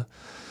for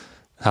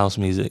house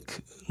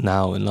music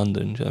now in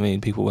London. I mean,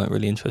 people weren't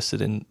really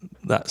interested in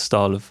that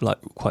style of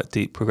like quite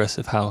deep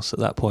progressive house at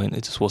that point.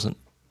 It just wasn't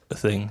a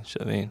thing. Do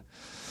you know what I mean?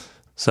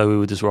 So we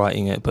were just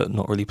writing it, but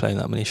not really playing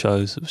that many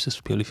shows. It was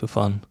just purely for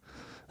fun.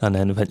 And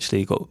then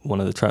eventually one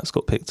of the tracks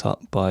got picked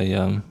up by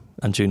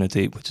Anjuna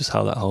Deep, which is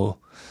how that whole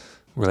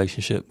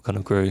relationship kind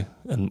of grew.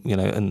 And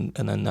and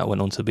then that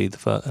went on to be the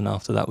first, and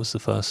after that was the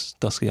first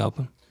Dusky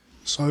album.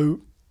 So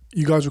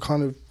you guys were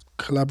kind of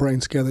collaborating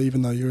together,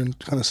 even though you're in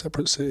kind of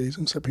separate cities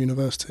and separate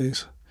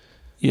universities?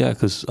 Yeah,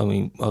 because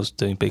I was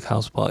doing big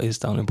house parties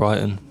down in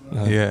Brighton.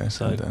 Yeah,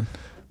 so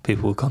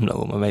people would come down.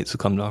 Well, my mates would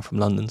come down from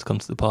London to come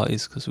to the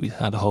parties because we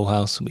had a whole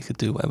house and we could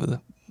do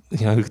whatever we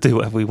could do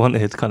whatever we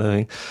wanted, kind of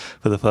thing.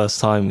 For the first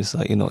time, it's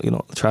like you're not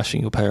trashing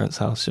your parents'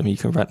 house. I mean, you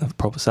can rent a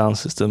proper sound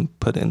system,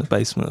 put it in the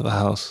basement of a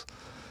house,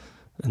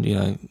 and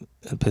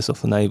and piss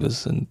off the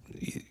neighbours, and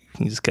you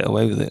can just get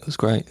away with it. It was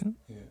great.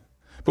 Yeah.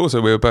 But also,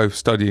 we were both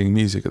studying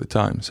music at the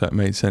time, so it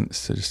made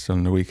sense to just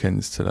on the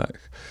weekends to like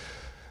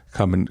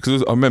come and,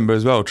 because I remember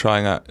as well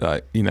trying out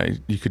like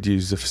you could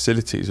use the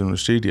facilities on the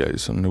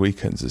studios on the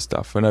weekends and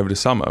stuff, and over the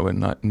summer when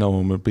like no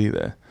one would be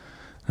there,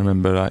 I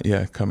remember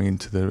coming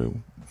into the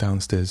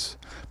downstairs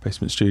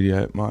basement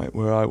studio at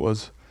where I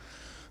was,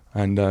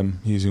 and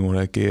using all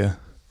their gear.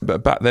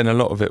 But back then, a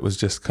lot of it was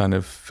just kind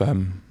of,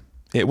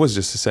 it was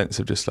just a sense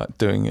of just like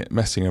doing it,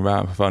 messing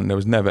around for fun. There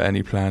was never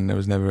any plan. There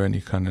was never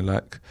any kind of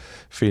like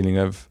feeling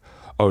of,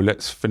 oh,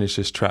 let's finish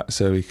this track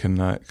so we can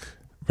like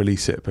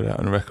release it, put it out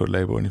on a record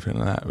label or anything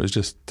like that. It was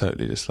just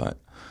totally just like,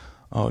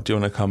 oh, do you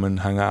want to come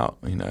and hang out?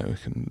 You know, we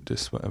can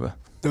just whatever.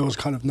 There was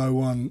kind of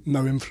no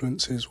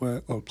influences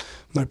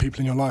no people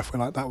in your life where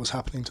like that was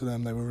happening to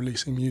them. They were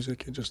releasing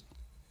music. It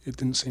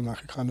didn't seem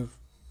like a kind of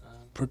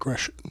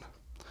progression.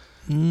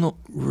 Not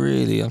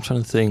really. I'm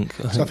trying to think.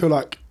 I feel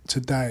like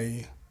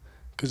today,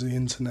 because of the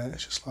internet,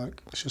 it's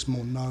just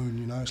more known.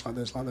 You know, it's like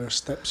there are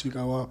steps you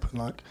go up and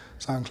like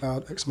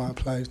SoundCloud, X amount of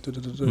plays.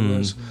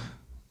 Whereas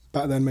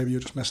back then, maybe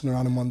you're just messing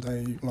around and one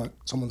day, like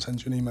someone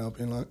sends you an email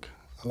being like,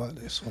 "I like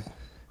this." Or,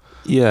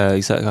 yeah,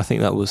 exactly. I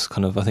think that was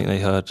kind of. I think they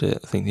heard it.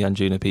 I think the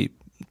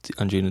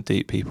Anjuna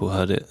Deep people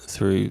heard it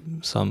through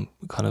some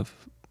kind of,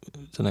 I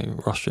don't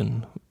know,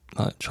 Russian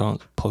like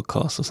trance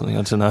podcast or something.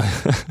 I don't know.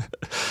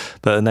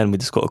 And then we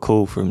just got a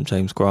call from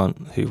James Grant,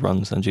 who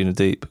runs Anjuna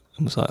Deep,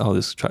 and was like, "Oh,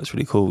 this track's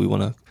really cool. We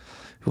want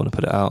to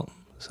put it out."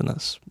 So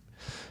that's,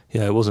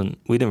 yeah. It wasn't.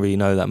 We didn't really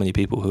know that many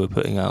people who were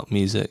putting out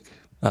music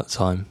at the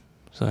time.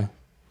 So I'm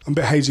a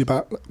bit hazy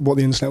about what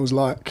the internet was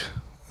like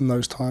in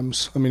those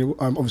times. I mean,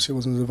 obviously it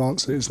wasn't as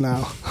advanced as it is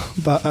now,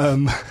 but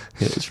yeah,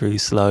 it was really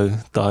slow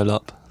dial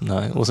up. No,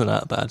 it wasn't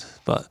that bad,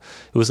 but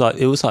it was like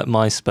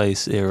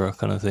MySpace era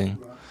kind of thing,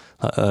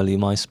 like early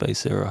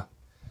MySpace era.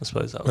 I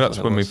suppose that's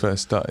when we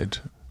first started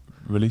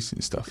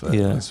releasing stuff.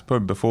 Yeah, it's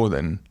probably before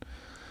then.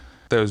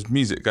 There was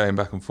music going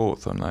back and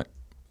forth on like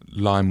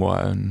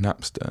LimeWire and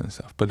Napster and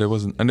stuff, but there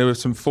wasn't, and there were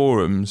some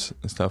forums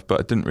and stuff, but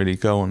I didn't really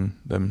go on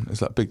them.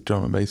 It's like big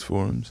drum and bass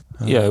forums.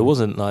 Yeah, it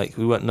wasn't like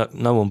we weren't.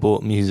 No one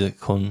bought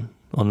music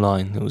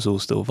online. It was all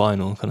still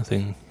vinyl kind of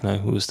thing. You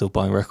know, we were still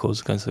buying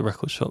records, going to the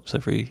record shops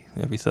every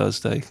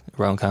Thursday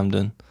around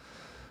Camden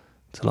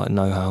to like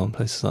Know How and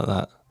places like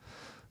that.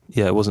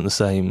 Yeah, it wasn't the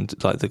same.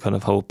 Like the kind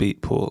of whole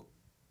Beatport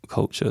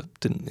culture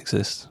didn't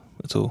exist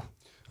at all.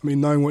 I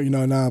mean, knowing what you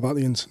know now about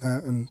the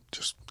internet and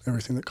just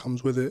everything that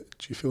comes with it,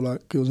 do you feel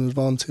like it was an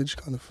advantage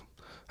kind of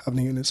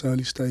having it in its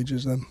early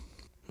stages then?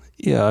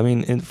 Yeah, I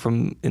mean,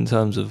 in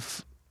terms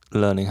of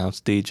learning how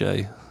to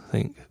DJ, I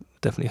think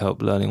definitely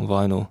helped learning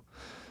vinyl,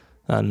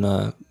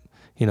 and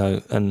you know,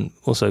 and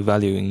also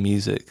valuing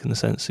music in the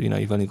sense of, you know,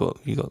 you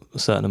got a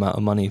certain amount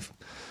of money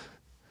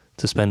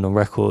to spend on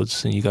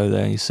records, and you go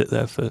there and you sit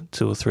there for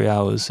 2 or 3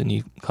 hours and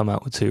you come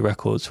out with 2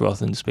 records, rather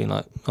than just being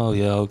like, oh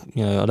yeah,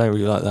 I don't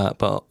really like that,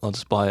 but I'll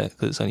just buy it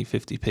because it's only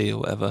 50p or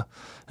whatever,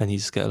 and you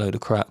just get a load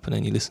of crap and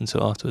then you listen to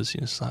it afterwards.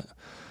 You're just like,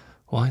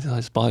 why did I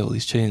just buy all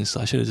these tunes?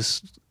 I should have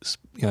just,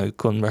 you know,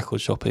 gone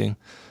record shopping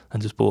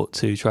and just bought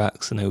 2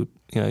 tracks, and they would,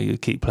 you know,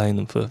 you'd keep playing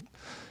them for, you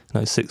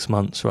know, 6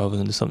 months rather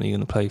than just something you're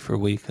going to play for a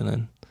week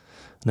and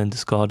then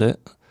discard it.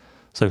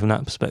 So from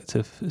that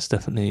perspective, it's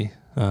definitely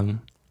a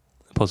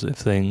positive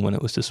thing when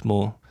it was just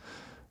more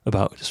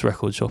about just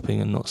record shopping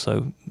and not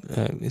so.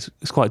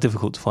 It's quite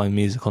difficult to find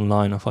music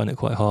online. I find it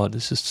quite hard.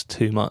 It's just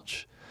too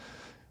much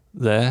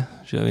there.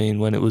 Do you know what I mean?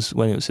 When it was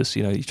just,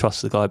 you know, you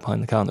trust the guy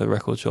behind the counter at the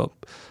record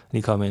shop, and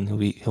you come in,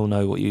 he'll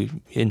know what you're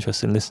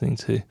interested in listening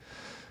to,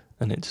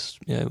 and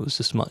it was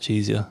just much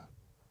easier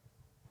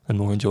and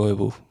more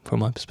enjoyable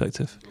from my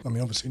perspective. I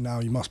mean, obviously now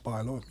you must buy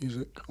a lot of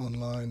music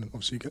online, and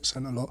obviously you get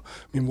sent a lot.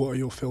 I mean, what are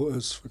your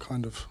filters for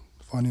kind of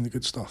finding the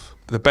good stuff?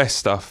 The best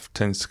stuff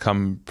tends to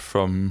come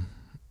from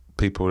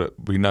people that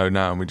we know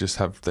now, and we just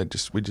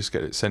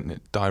get it sent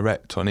it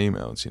direct on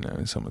emails, you know,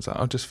 and someone's like,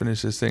 I'll just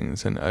finish this thing and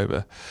send it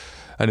over.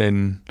 And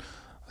then,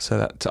 so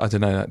that, I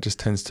don't know, that just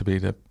tends to be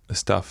the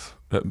stuff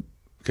that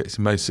gets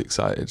you most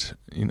excited,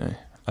 you know.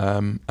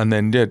 And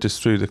then, yeah,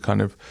 just through the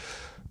kind of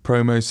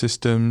promo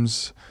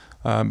systems,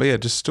 but yeah,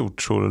 just still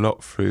trawl a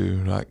lot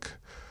through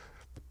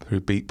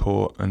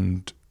Beatport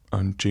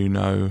and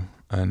Juno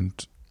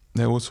and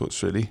all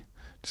sorts really.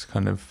 Just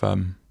kind of,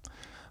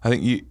 I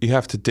think you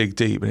have to dig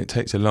deep, and it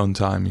takes a long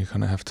time. You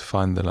kind of have to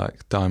find the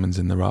like diamonds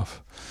in the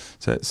rough.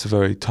 So it's a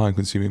very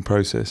time-consuming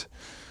process,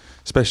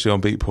 especially on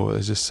Beatport.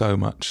 There's just so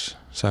much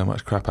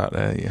crap out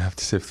there you have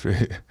to sift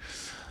through.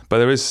 But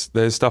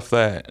there's stuff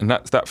there, and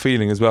that's that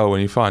feeling as well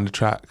when you find a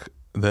track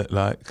that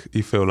like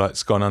you feel like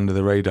it's gone under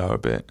the radar a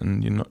bit,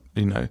 and you're not,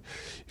 you know,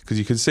 because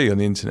you can see on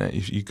the internet,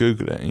 you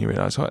Google it and you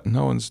realise, like,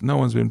 no one's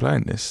been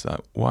playing this. Like,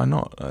 why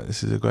not? Like,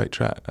 this is a great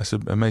track. That's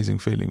an amazing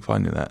feeling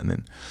finding that,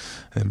 and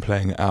then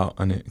playing it out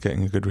and it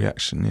getting a good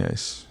reaction. Yeah,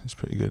 it's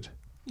pretty good.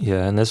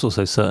 Yeah, and there's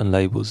also certain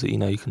labels that, you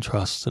know, you can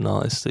trust, and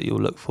artists that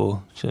you'll look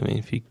for. Do you know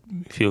what I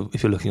mean? If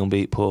you're looking on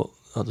Beatport,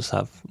 I'll just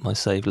have my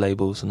saved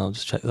labels and I'll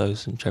just check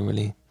those, and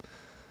generally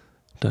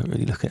don't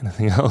really look at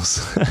anything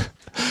else,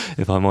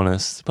 if I'm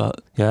honest. But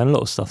yeah, and a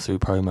lot of stuff through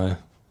promo.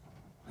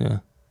 Yeah.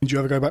 Did you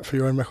ever go back for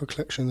your own record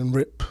collection and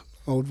rip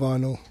old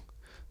vinyl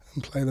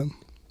and play them?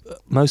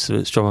 Most of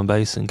it's drum and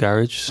bass and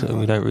garage, so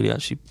we don't really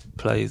actually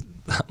play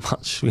that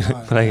much. We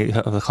don't play.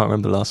 I can't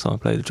remember the last time I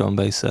played a drum and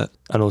bass set.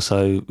 And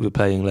also we're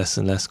playing less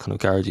and less kind of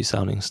garagey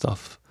sounding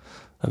stuff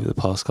over the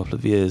past couple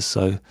of years.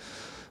 So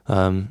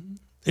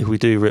if we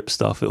do rip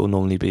stuff, it will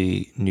normally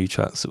be new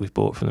tracks that we've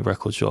bought from the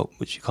record shop,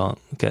 which you can't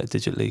get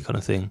digitally kind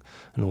of thing,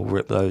 and we'll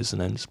rip those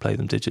and then just play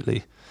them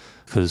digitally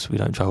because we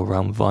don't travel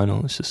around with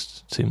vinyl. It's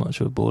just too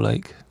much of a ball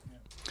ache.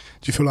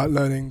 Do you feel like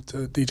learning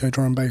to DJ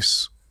drum and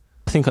bass?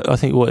 I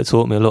think what it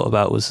taught me a lot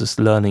about was just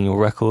learning your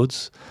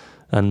records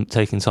and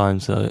taking time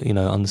to,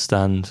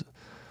 understand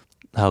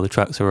how the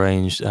tracks are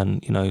arranged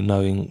and,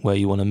 knowing where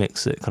you want to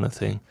mix it kind of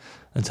thing,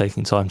 and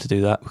taking time to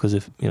do that, because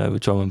if,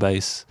 with drum and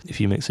bass,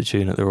 if you mix a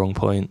tune at the wrong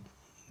point,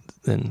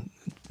 then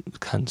it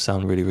can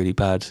sound really, really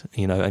bad,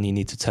 and you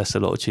need to test a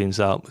lot of tunes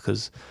out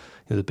because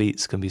the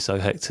beats can be so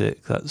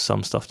hectic that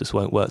some stuff just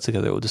won't work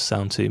together. It will just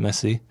sound too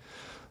messy.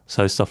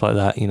 So stuff like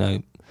that,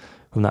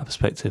 from that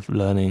perspective,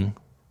 learning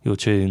your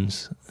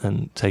tunes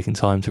and taking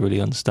time to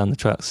really understand the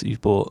tracks that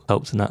you've bought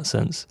helps in that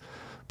sense.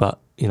 But,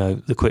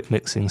 the quick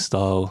mixing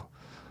style,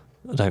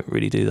 I don't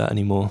really do that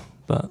anymore,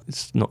 but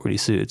it's not really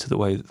suited to the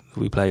way that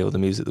we play or the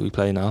music that we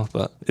play now.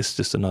 But it's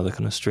just another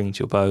kind of string to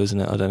your bow, isn't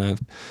it? I don't know.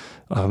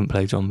 I haven't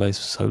played drum and bass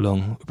for so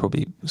long. I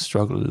probably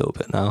struggle a little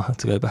bit now. I have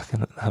to go back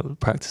and have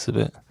practice a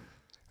bit.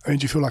 I mean,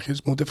 do you feel like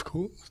it's more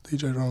difficult to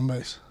DJ drum and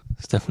bass?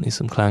 There's definitely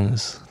some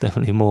clangers,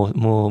 definitely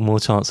more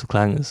chance of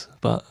clangers,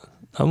 but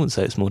I wouldn't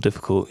say it's more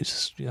difficult. It's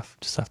just you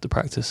just have to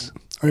practice.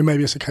 I mean,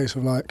 maybe it's a case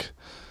of like,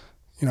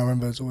 I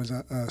remember there's always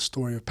that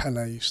story of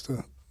Pele used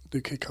to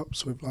do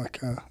kick-ups with like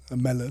a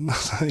melon or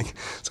something.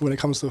 So when it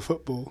comes to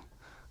football,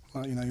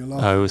 like, you're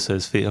laughing. I always say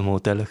his feet are more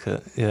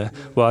delicate, yeah.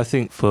 Well, I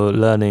think for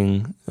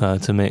learning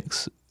to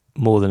mix,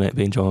 more than it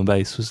being drum and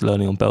bass, was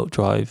learning on Belt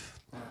Drive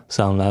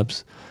Sound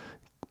Labs,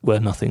 where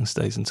nothing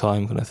stays in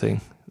time kind of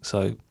thing.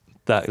 So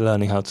that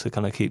learning how to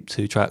kind of keep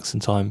two tracks in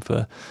time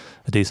for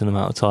a decent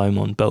amount of time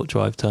on Belt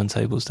Drive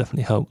turntables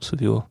definitely helps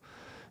with your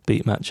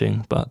beat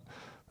matching, but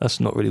that's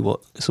not really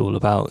what it's all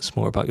about. It's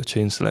more about your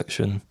tune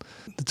selection,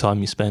 the time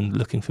you spend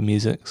looking for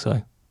music.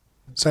 So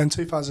in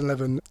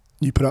 2011,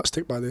 you put out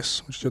Stick By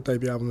This, which is your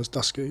debut album as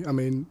Dusky. I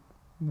mean,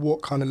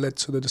 what kind of led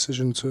to the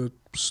decision to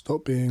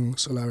stop being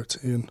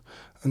Solarity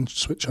and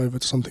switch over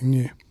to something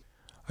new?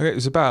 Okay, it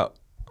was about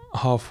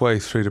halfway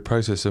through the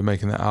process of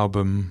making that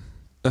album.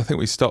 I think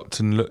we stopped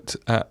and looked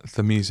at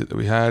the music that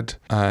we had,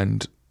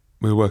 and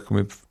we were working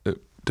with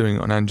doing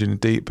it on Angina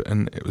Deep,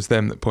 and it was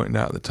them that pointed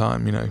out at the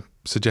time,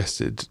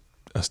 suggested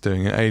us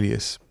doing an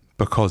Alias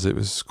because it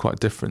was quite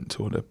different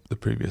to all the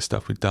previous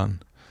stuff we'd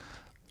done.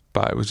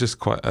 But it was just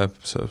quite a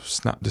sort of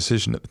snap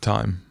decision at the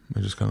time.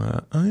 We were just kind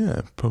of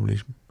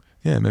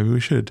maybe we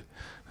should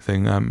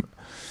thing.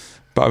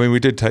 But I mean, we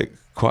did take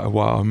quite a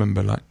while. I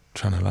remember like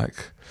trying to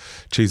like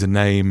choose a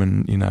name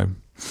and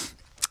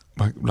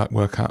like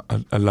work out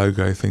a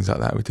logo, things like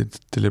that. We did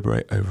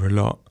deliberate over a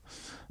lot.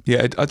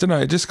 Yeah, I don't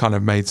know. It just kind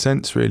of made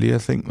sense, really. I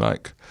think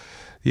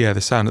the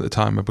sound at the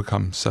time had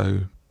become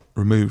so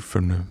removed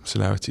from the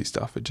Solarity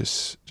stuff. It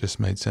just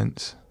made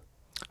sense.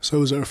 So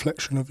was it a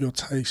reflection of your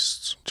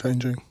tastes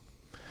changing?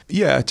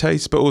 Yeah,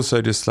 taste, but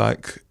also just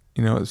like,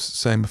 I was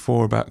saying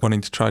before about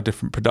wanting to try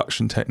different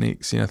production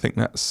techniques. I think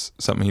that's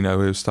something, we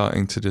were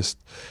starting to just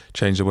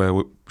change the way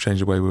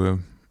we were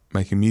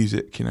making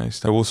music,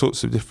 So all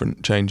sorts of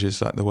different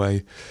changes, like the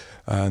way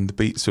the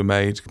beats were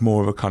made,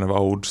 more of a kind of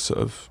old sort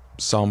of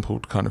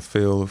sampled kind of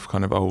feel of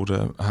kind of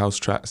older house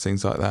tracks,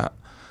 things like that.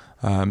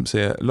 So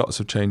yeah, lots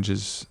of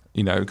changes,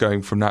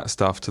 going from that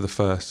stuff to the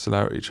first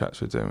Solarity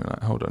tracks we're doing. We're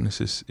like, hold on, this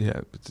is,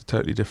 it's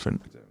totally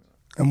different.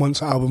 And once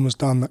the album was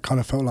done, that kind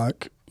of felt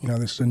like,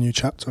 this is a new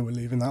chapter. We're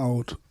leaving that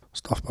old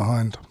stuff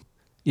behind.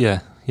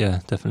 Yeah,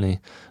 definitely.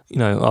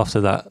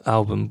 After that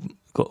album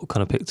got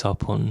kind of picked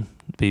up on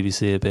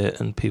BBC a bit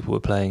and people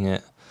were playing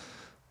it,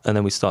 and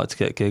then we started to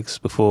get gigs.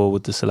 Before,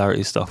 with the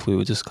Solarity stuff, we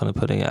were just kind of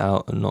putting it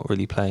out and not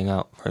really playing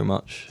out very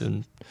much,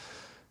 and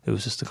it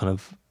was just a kind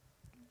of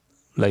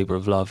labour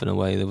of love in a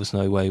way. There was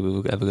no way we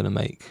were ever going to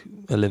make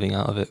a living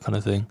out of it kind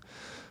of thing.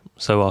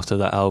 So after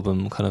that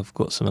album kind of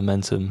got some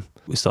momentum,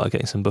 we started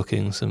getting some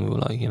bookings, and we were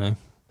like,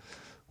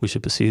 we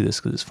should pursue this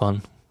because it's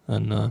fun.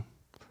 And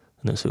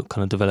it sort of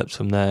kind of developed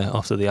from there.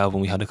 After the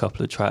album, we had a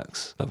couple of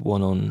tracks,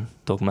 one on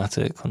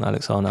Dogmatic on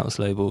Alex Arnaut's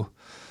label,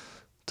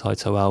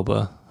 Taito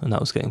Alba, and that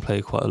was getting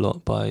played quite a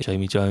lot by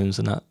Jamie Jones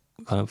and that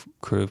kind of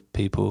crew of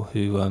people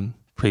who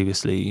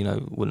previously,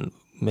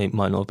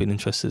 might not have been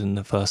interested in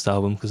the first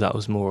album, because that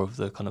was more of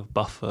the kind of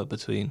buffer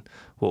between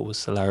what was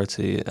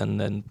Solarity and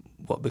then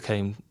what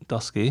became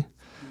Dusky.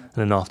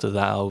 And then after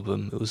that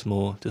album, it was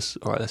more just,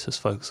 all right, let's just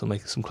focus on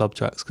making some club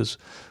tracks because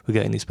we're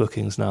getting these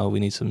bookings now, we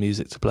need some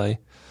music to play.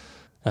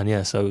 And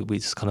yeah, so we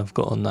just kind of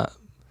got on that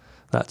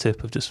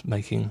tip of just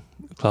making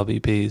club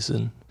EPs,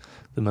 and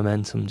the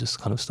momentum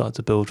just kind of started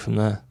to build from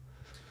there.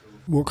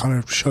 What kind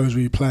of shows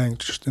were you playing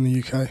just in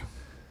the UK?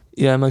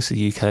 Yeah,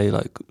 mostly UK,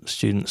 like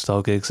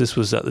student-style gigs. This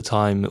was at the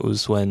time, it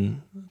was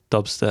when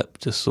dubstep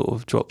just sort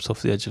of dropped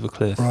off the edge of a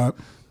cliff. Right.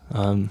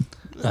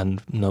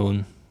 And no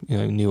one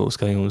knew what was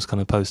going on. It was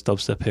kind of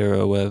post-dubstep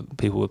era where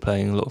people were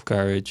playing a lot of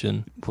garage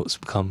and what's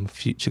become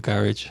future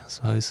garage, I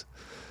suppose.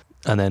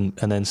 And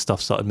then stuff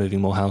started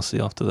moving more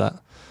housey after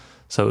that.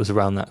 So it was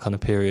around that kind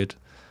of period.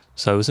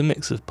 So it was a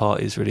mix of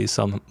parties, really.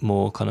 Some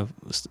more kind of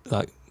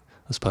like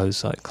I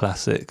suppose like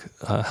classic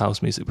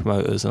house music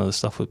promoters, and other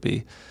stuff would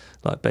be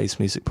like bass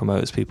music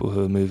promoters, people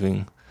who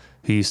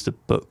used to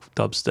book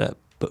dubstep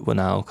but were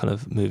now kind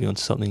of moving on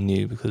to something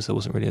new because there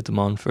wasn't really a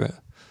demand for it.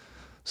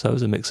 So it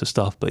was a mix of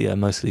stuff, but yeah,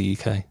 mostly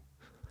UK.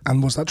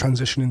 And was that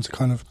transition into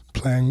kind of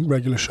playing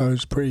regular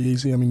shows pretty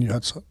easy? I mean, you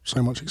had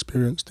so much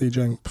experience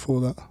DJing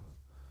before that.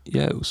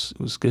 Yeah, it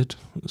was good.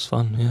 It was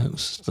fun. Yeah, it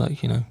was like,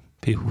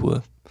 people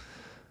were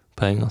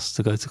paying us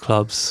to go to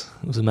clubs.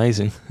 It was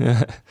amazing.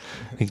 Yeah,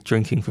 like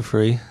drinking for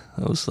free.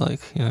 That was like,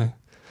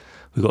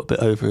 we got a bit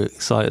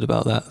overexcited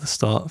about that at the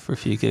start for a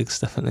few gigs,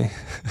 definitely.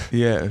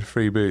 Yeah,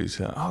 free booze.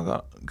 I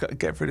got to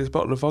get through this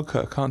bottle of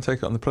vodka. I can't take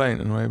it on the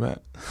plane on the way back.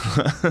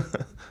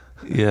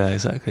 Yeah,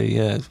 exactly.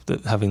 Yeah,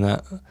 having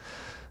that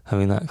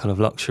kind of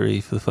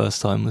luxury for the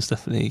first time was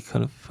definitely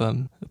kind of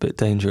a bit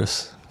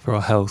dangerous for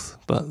our health.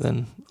 But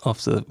then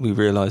after we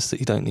realised that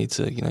you don't need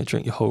to,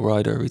 drink your whole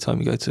rider every time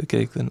you go to a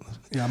gig, then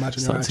yeah, I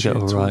imagine your attitude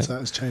towards that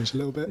has changed a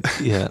little bit.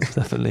 Yeah,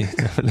 definitely.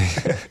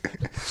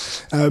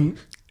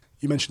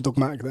 You mentioned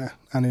Dogmatic there,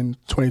 and in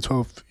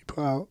 2012 you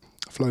put out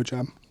Flow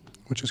Jam,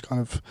 which is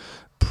kind of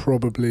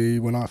probably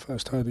when I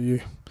first heard of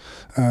you,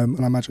 and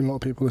I imagine a lot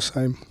of people the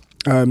same.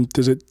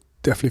 Does it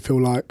definitely feel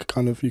like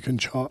kind of you can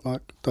chart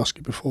like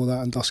Dusky before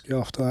that and Dusky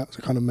after that? It's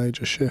a kind of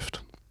major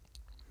shift.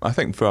 I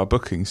think for our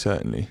booking,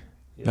 certainly,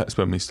 that's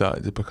when we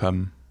started to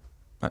become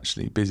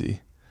actually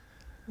busy.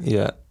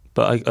 Yeah,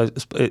 but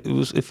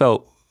it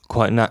felt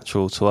quite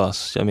natural to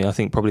us. I mean, I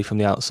think probably from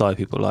the outside,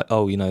 people are like,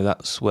 oh,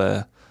 that's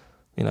where,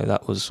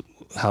 that was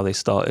how they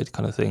started,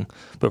 kind of thing.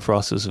 But for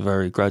us, it was a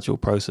very gradual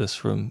process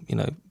from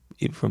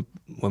from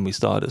when we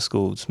started at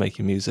school, just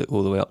making music,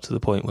 all the way up to the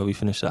point where we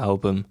finished the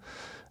album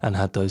and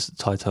had those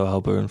Taito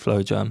Alba and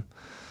Flow Jam.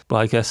 But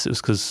I guess it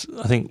was because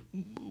I think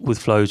with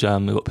Flow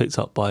Jam, it got picked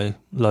up by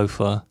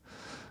Loafer.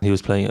 He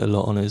was playing it a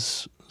lot on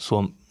his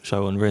Swamp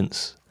show on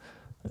Rinse.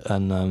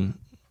 And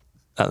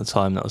at the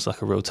time, that was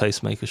like a real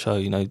tastemaker show.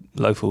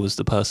 Loafer was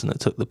the person that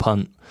took the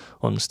punt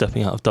on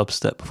stepping out of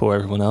dubstep before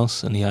everyone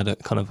else. And he had a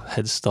kind of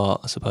head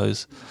start, I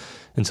suppose,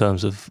 in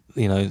terms of,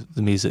 the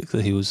music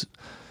that he was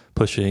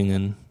pushing,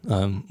 and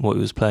what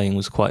he was playing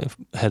was quite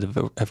ahead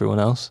of everyone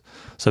else.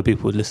 So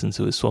people would listen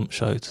to his Swamp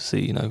show to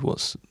see,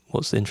 what's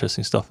the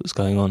interesting stuff that's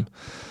going on.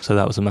 So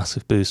that was a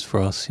massive boost for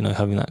us,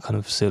 having that kind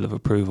of seal of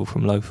approval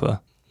from Loafer.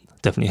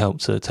 Definitely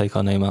helped to take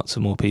our name out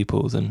to more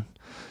people than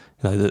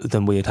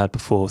we had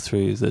before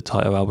through the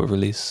Taito Alba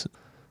release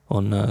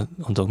on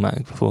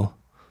Dogmatic before.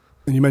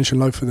 And you mentioned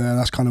Loafer there.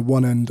 That's kind of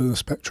one end of the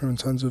spectrum in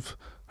terms of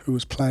who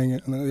was playing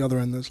it, and at the other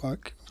end there's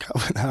like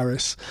Calvin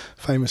Harris,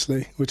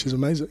 famously, which is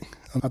amazing.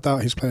 I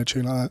doubt he's played a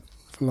tune like that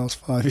for the last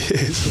 5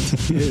 years or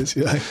 10 years.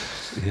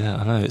 Yeah,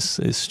 I know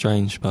it's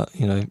strange, but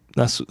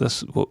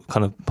that's what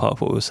kind of part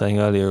of what we were saying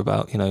earlier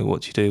about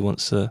what do you do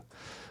once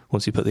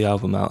you put the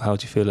album out? How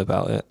do you feel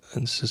about it?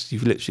 And it's just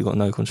you've literally got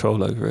no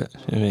control over it.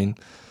 I mean,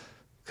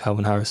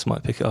 Calvin Harris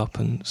might pick it up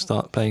and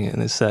start playing it in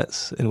his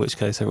sets, in which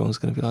case everyone's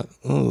going to be like,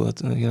 oh, I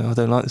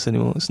don't like this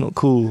anymore. It's not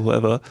cool,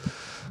 whatever.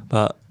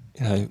 But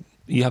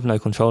you have no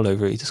control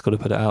over it. You just got to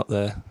put it out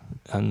there.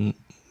 And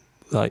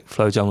like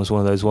Flow Jam was one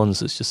of those ones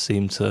that just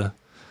seemed to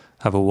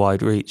have a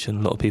wide reach, and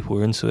a lot of people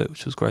were into it,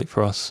 which was great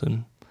for us,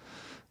 and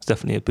it's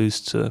definitely a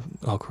boost to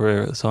our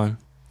career at the time.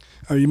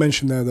 Oh, you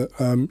mentioned there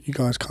that you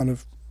guys kind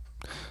of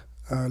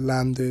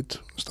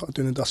started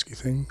doing the Dusky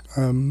thing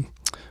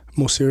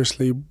more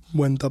seriously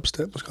when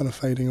dubstep was kind of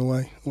fading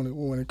away,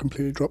 when it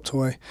completely dropped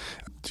away.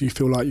 Do you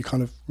feel like you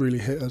kind of really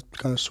hit a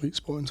kind of sweet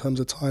spot in terms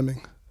of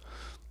timing?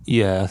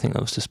 Yeah, I think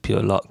that was just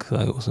pure luck.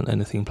 Though. It wasn't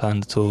anything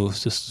planned at all.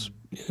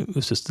 There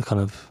was just a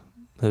kind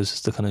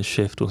of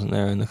shift, wasn't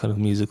there, in the kind of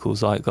musical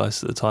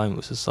zeitgeist at the time. It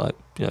was just like,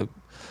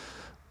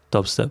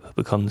 dubstep had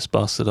become this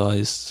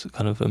bastardized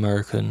kind of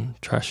American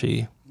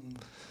trashy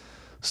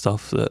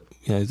stuff that,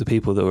 the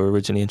people that were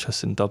originally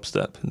interested in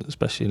dubstep,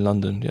 especially in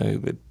London,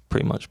 had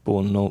pretty much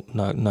borne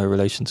no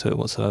relation to it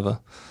whatsoever.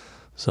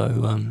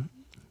 So,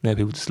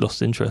 people just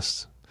lost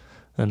interest,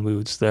 and we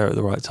were just there at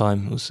the right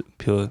time. It was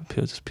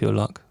pure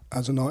luck.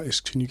 As an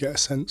artist, can you get a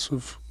sense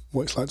of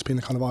what it's like to be in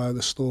the kind of eye of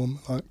the storm,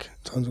 like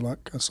in terms of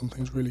like as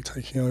something's really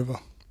taking over?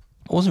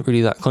 I wasn't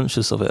really that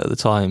conscious of it at the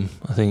time.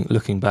 I think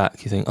looking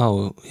back, you think,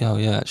 oh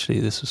yeah,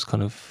 actually this was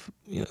kind of,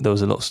 there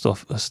was a lot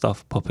of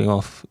stuff popping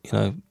off,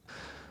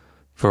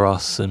 for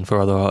us and for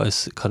other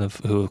artists kind of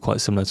who were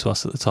quite similar to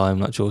us at the time,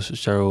 like George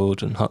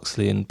Fitzgerald and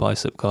Huxley and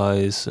Bicep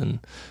Guys and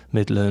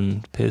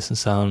Midland, Pearson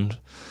Sound,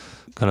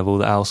 kind of all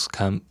the Ouse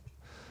camp.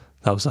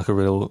 That was like a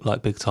real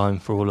like big time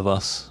for all of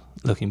us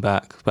looking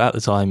back. But at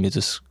the time you're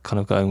just kind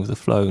of going with the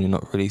flow and you're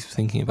not really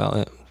thinking about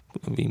it.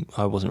 I mean,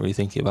 I wasn't really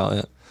thinking about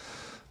it.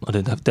 I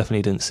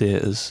definitely didn't see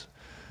it as,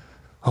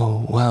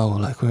 oh wow,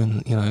 like we're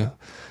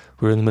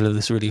in the middle of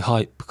this really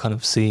hype kind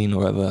of scene or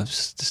whatever. It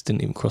just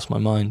didn't even cross my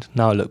mind.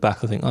 Now I look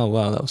back, I think, oh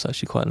wow, that was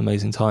actually quite an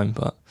amazing time,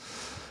 but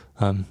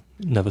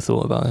never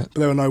thought about it. But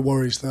there were no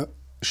worries that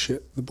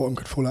the bottom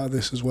could fall out of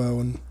this as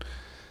well. And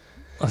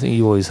I think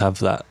you always have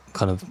that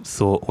kind of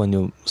thought when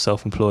you're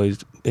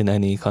self-employed in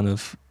any kind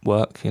of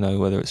work,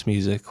 whether it's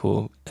music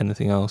or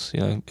anything else.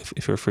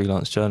 If you're a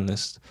freelance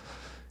journalist,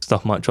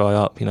 stuff might dry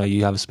up. You know,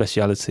 you have a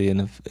speciality,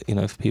 and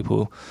if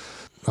people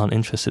aren't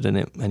interested in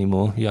it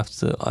anymore, you have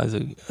to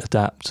either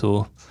adapt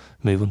or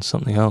move on to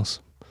something else.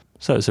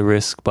 So it's a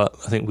risk, but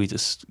I think we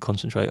just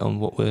concentrate on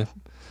what we're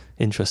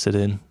interested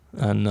in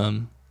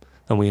and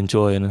we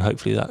enjoy, and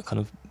hopefully that kind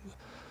of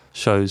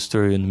shows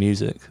through in the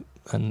music,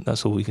 and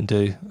that's all we can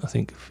do. I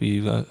think if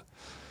you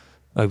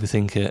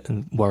overthink it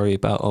and worry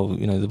about,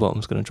 the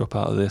bottom's going to drop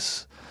out of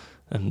this,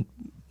 and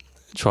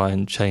try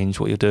and change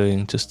what you're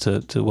doing just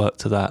to work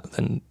to that,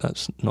 then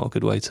that's not a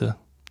good way to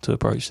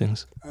approach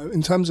things.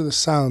 In terms of the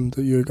sound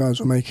that you guys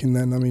were making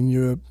then, I mean,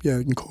 you were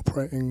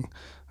incorporating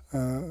a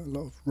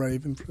lot of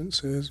rave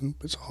influences and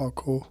bits of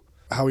hardcore.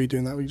 How were you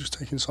doing that? Were you just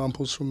taking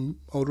samples from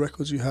old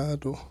records you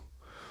had, or?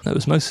 It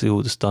was mostly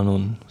all just done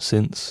on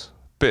synths.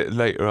 Bit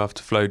later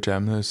after Flow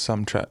Jam, there's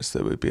some tracks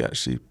that would be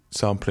actually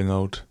sampling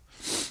old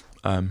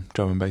drum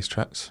and bass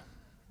tracks,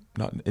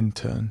 like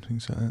Intern,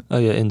 things like that. Oh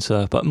yeah,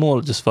 Inter, but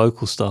more just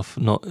vocal stuff,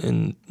 not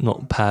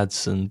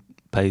pads and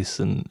bass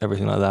and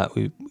everything like that.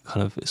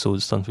 It's all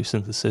just done through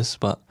synthesis,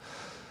 but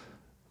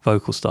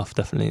vocal stuff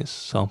definitely is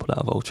sampled out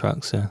of old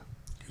tracks, yeah.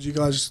 Because you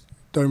guys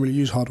don't really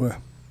use hardware?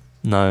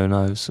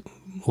 No, it's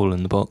all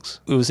in the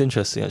box. It was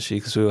interesting actually,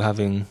 because we were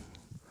having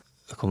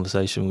a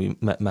conversation. We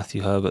met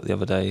Matthew Herbert the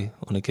other day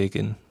on a gig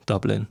in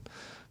Dublin,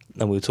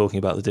 and we were talking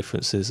about the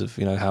differences of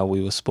how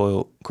we were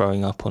spoilt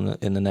growing up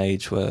in an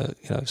age where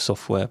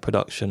software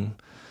production,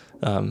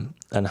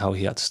 and how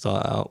he had to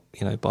start out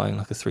buying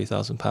like a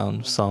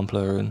 £3,000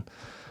 sampler, and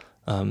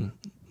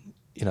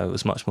it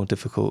was much more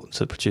difficult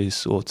to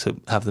produce or to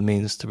have the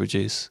means to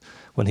produce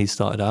when he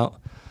started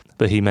out.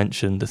 But he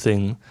mentioned the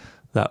thing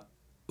that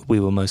we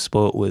were most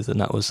spoilt with,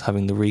 and that was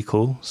having the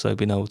recall, so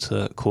being able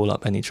to call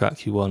up any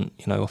track you want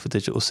off a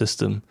digital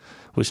system,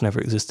 which never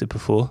existed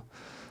before.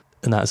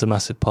 And that is a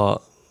massive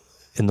part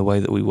in the way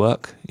that we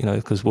work,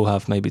 because we'll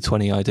have maybe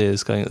 20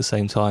 ideas going at the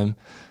same time.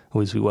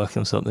 We'll just be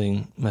working on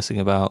something, messing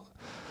about,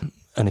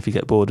 and if you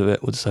get bored of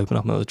it, we'll just open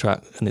up another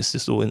track and it's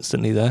just all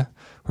instantly there,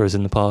 whereas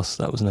in the past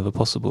that was never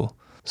possible.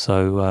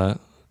 So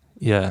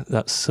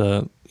that's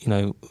a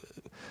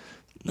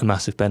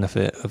massive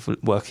benefit of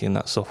working in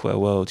that software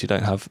world. You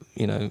don't have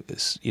you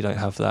don't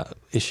have that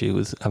issue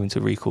with having to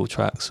recall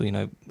tracks, or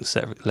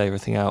lay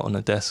everything out on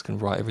a desk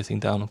and write everything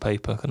down on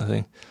paper, kind of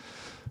thing.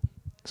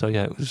 So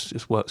yeah, it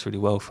just works really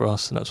well for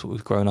us, and that's what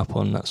we've grown up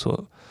on. That's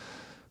what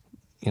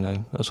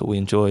we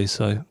enjoy.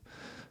 So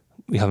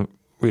we haven't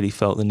really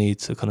felt the need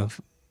to kind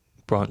of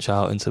branch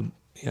out into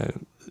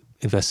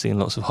investing in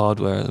lots of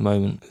hardware at the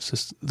moment. It's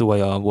just the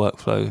way our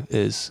workflow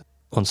is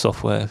on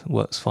software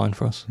works fine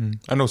for us.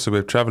 And also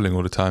we're travelling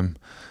all the time,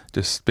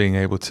 just being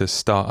able to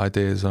start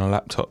ideas on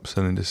our laptops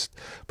and then just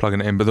plugging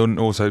it in, but then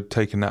also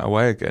taking that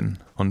away again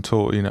on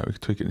tour. We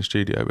could tweak it in the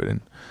studio, but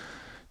then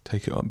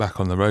take it back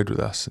on the road with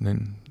us and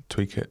then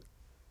tweak it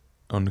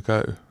on the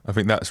go. I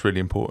think that's really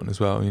important as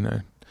well,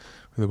 with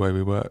the way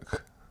we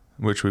work,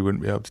 which we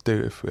wouldn't be able to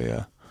do if we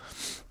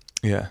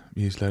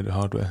use a load of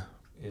hardware.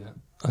 Yeah,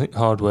 I think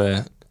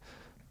hardware,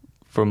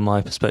 from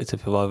my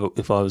perspective,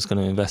 if I was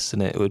going to invest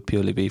in it, it would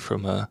purely be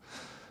from a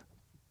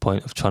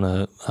point of trying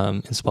to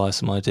inspire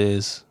some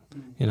ideas.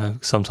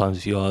 Sometimes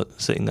if you are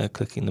sitting there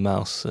clicking the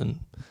mouse and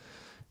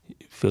you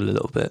feel a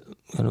little bit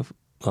kind of,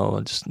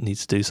 I just need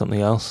to do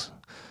something else.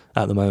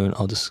 At the moment,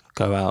 I'll just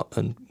go out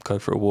and go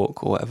for a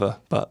walk or whatever.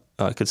 But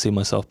I could see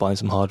myself buying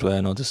some hardware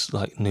and I'll just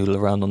noodle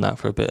around on that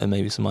for a bit, and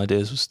maybe some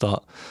ideas will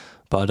start.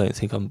 But I don't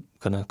think I'm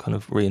going to kind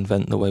of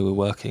reinvent the way we're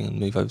working and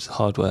move over to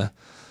hardware.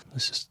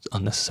 It's just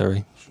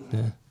unnecessary.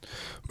 Yeah.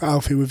 But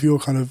Alfie, with your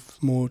kind of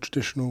more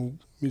traditional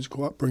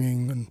musical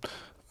upbringing,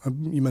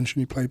 and you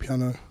mentioned you play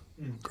piano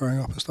growing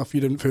up and stuff,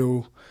 you didn't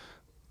feel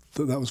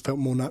that was felt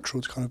more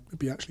natural to kind of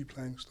be actually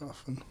playing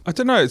stuff? And I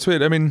don't know, it's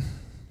weird. I mean,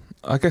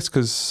 I guess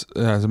because,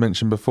 as I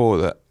mentioned before,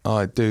 that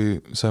I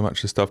do so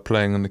much of stuff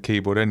playing on the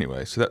keyboard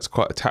anyway, so that's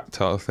quite a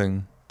tactile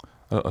thing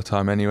a lot of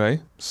time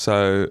anyway.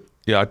 So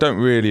yeah, I don't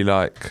really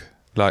like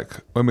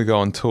when we go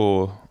on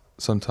tour,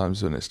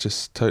 sometimes when it's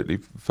just totally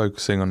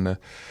focusing on the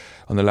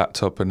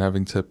laptop and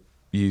having to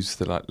use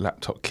the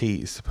laptop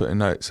keys to put in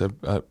notes.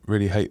 I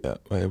really hate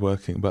that way of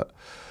working, but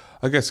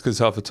I guess because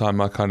half the time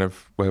my kind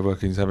of way of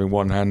working is having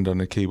one hand on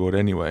the keyboard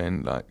anyway,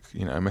 and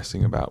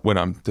messing about when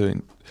I'm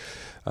doing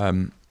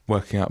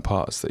working out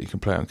parts that you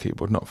can play on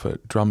keyboard, not for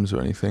drums or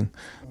anything.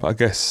 But I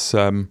guess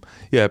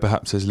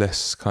perhaps there's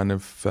less kind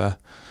of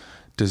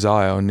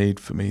desire or need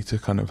for me to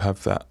kind of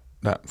have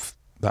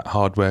that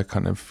hardware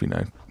kind of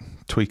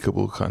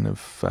tweakable kind of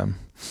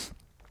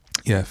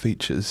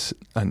features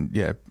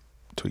and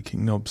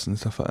tweaking knobs and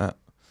stuff like that.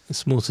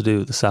 It's more to do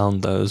with the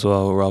sound though as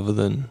well, rather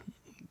than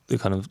the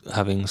kind of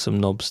having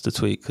some knobs to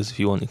tweak, because if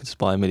you want, you can just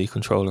buy a MIDI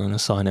controller and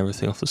assign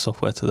everything off the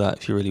software to that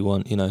if you really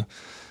want.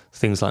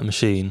 Things like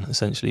Machine,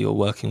 essentially you're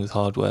working with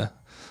hardware,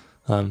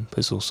 but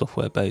it's all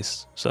software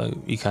based, so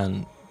you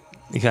can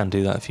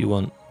do that if you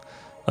want.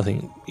 I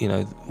think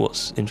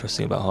what's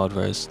interesting about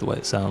hardware is the way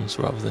it sounds,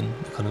 rather than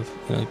the kind of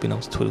being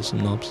able to twiddle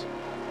some knobs.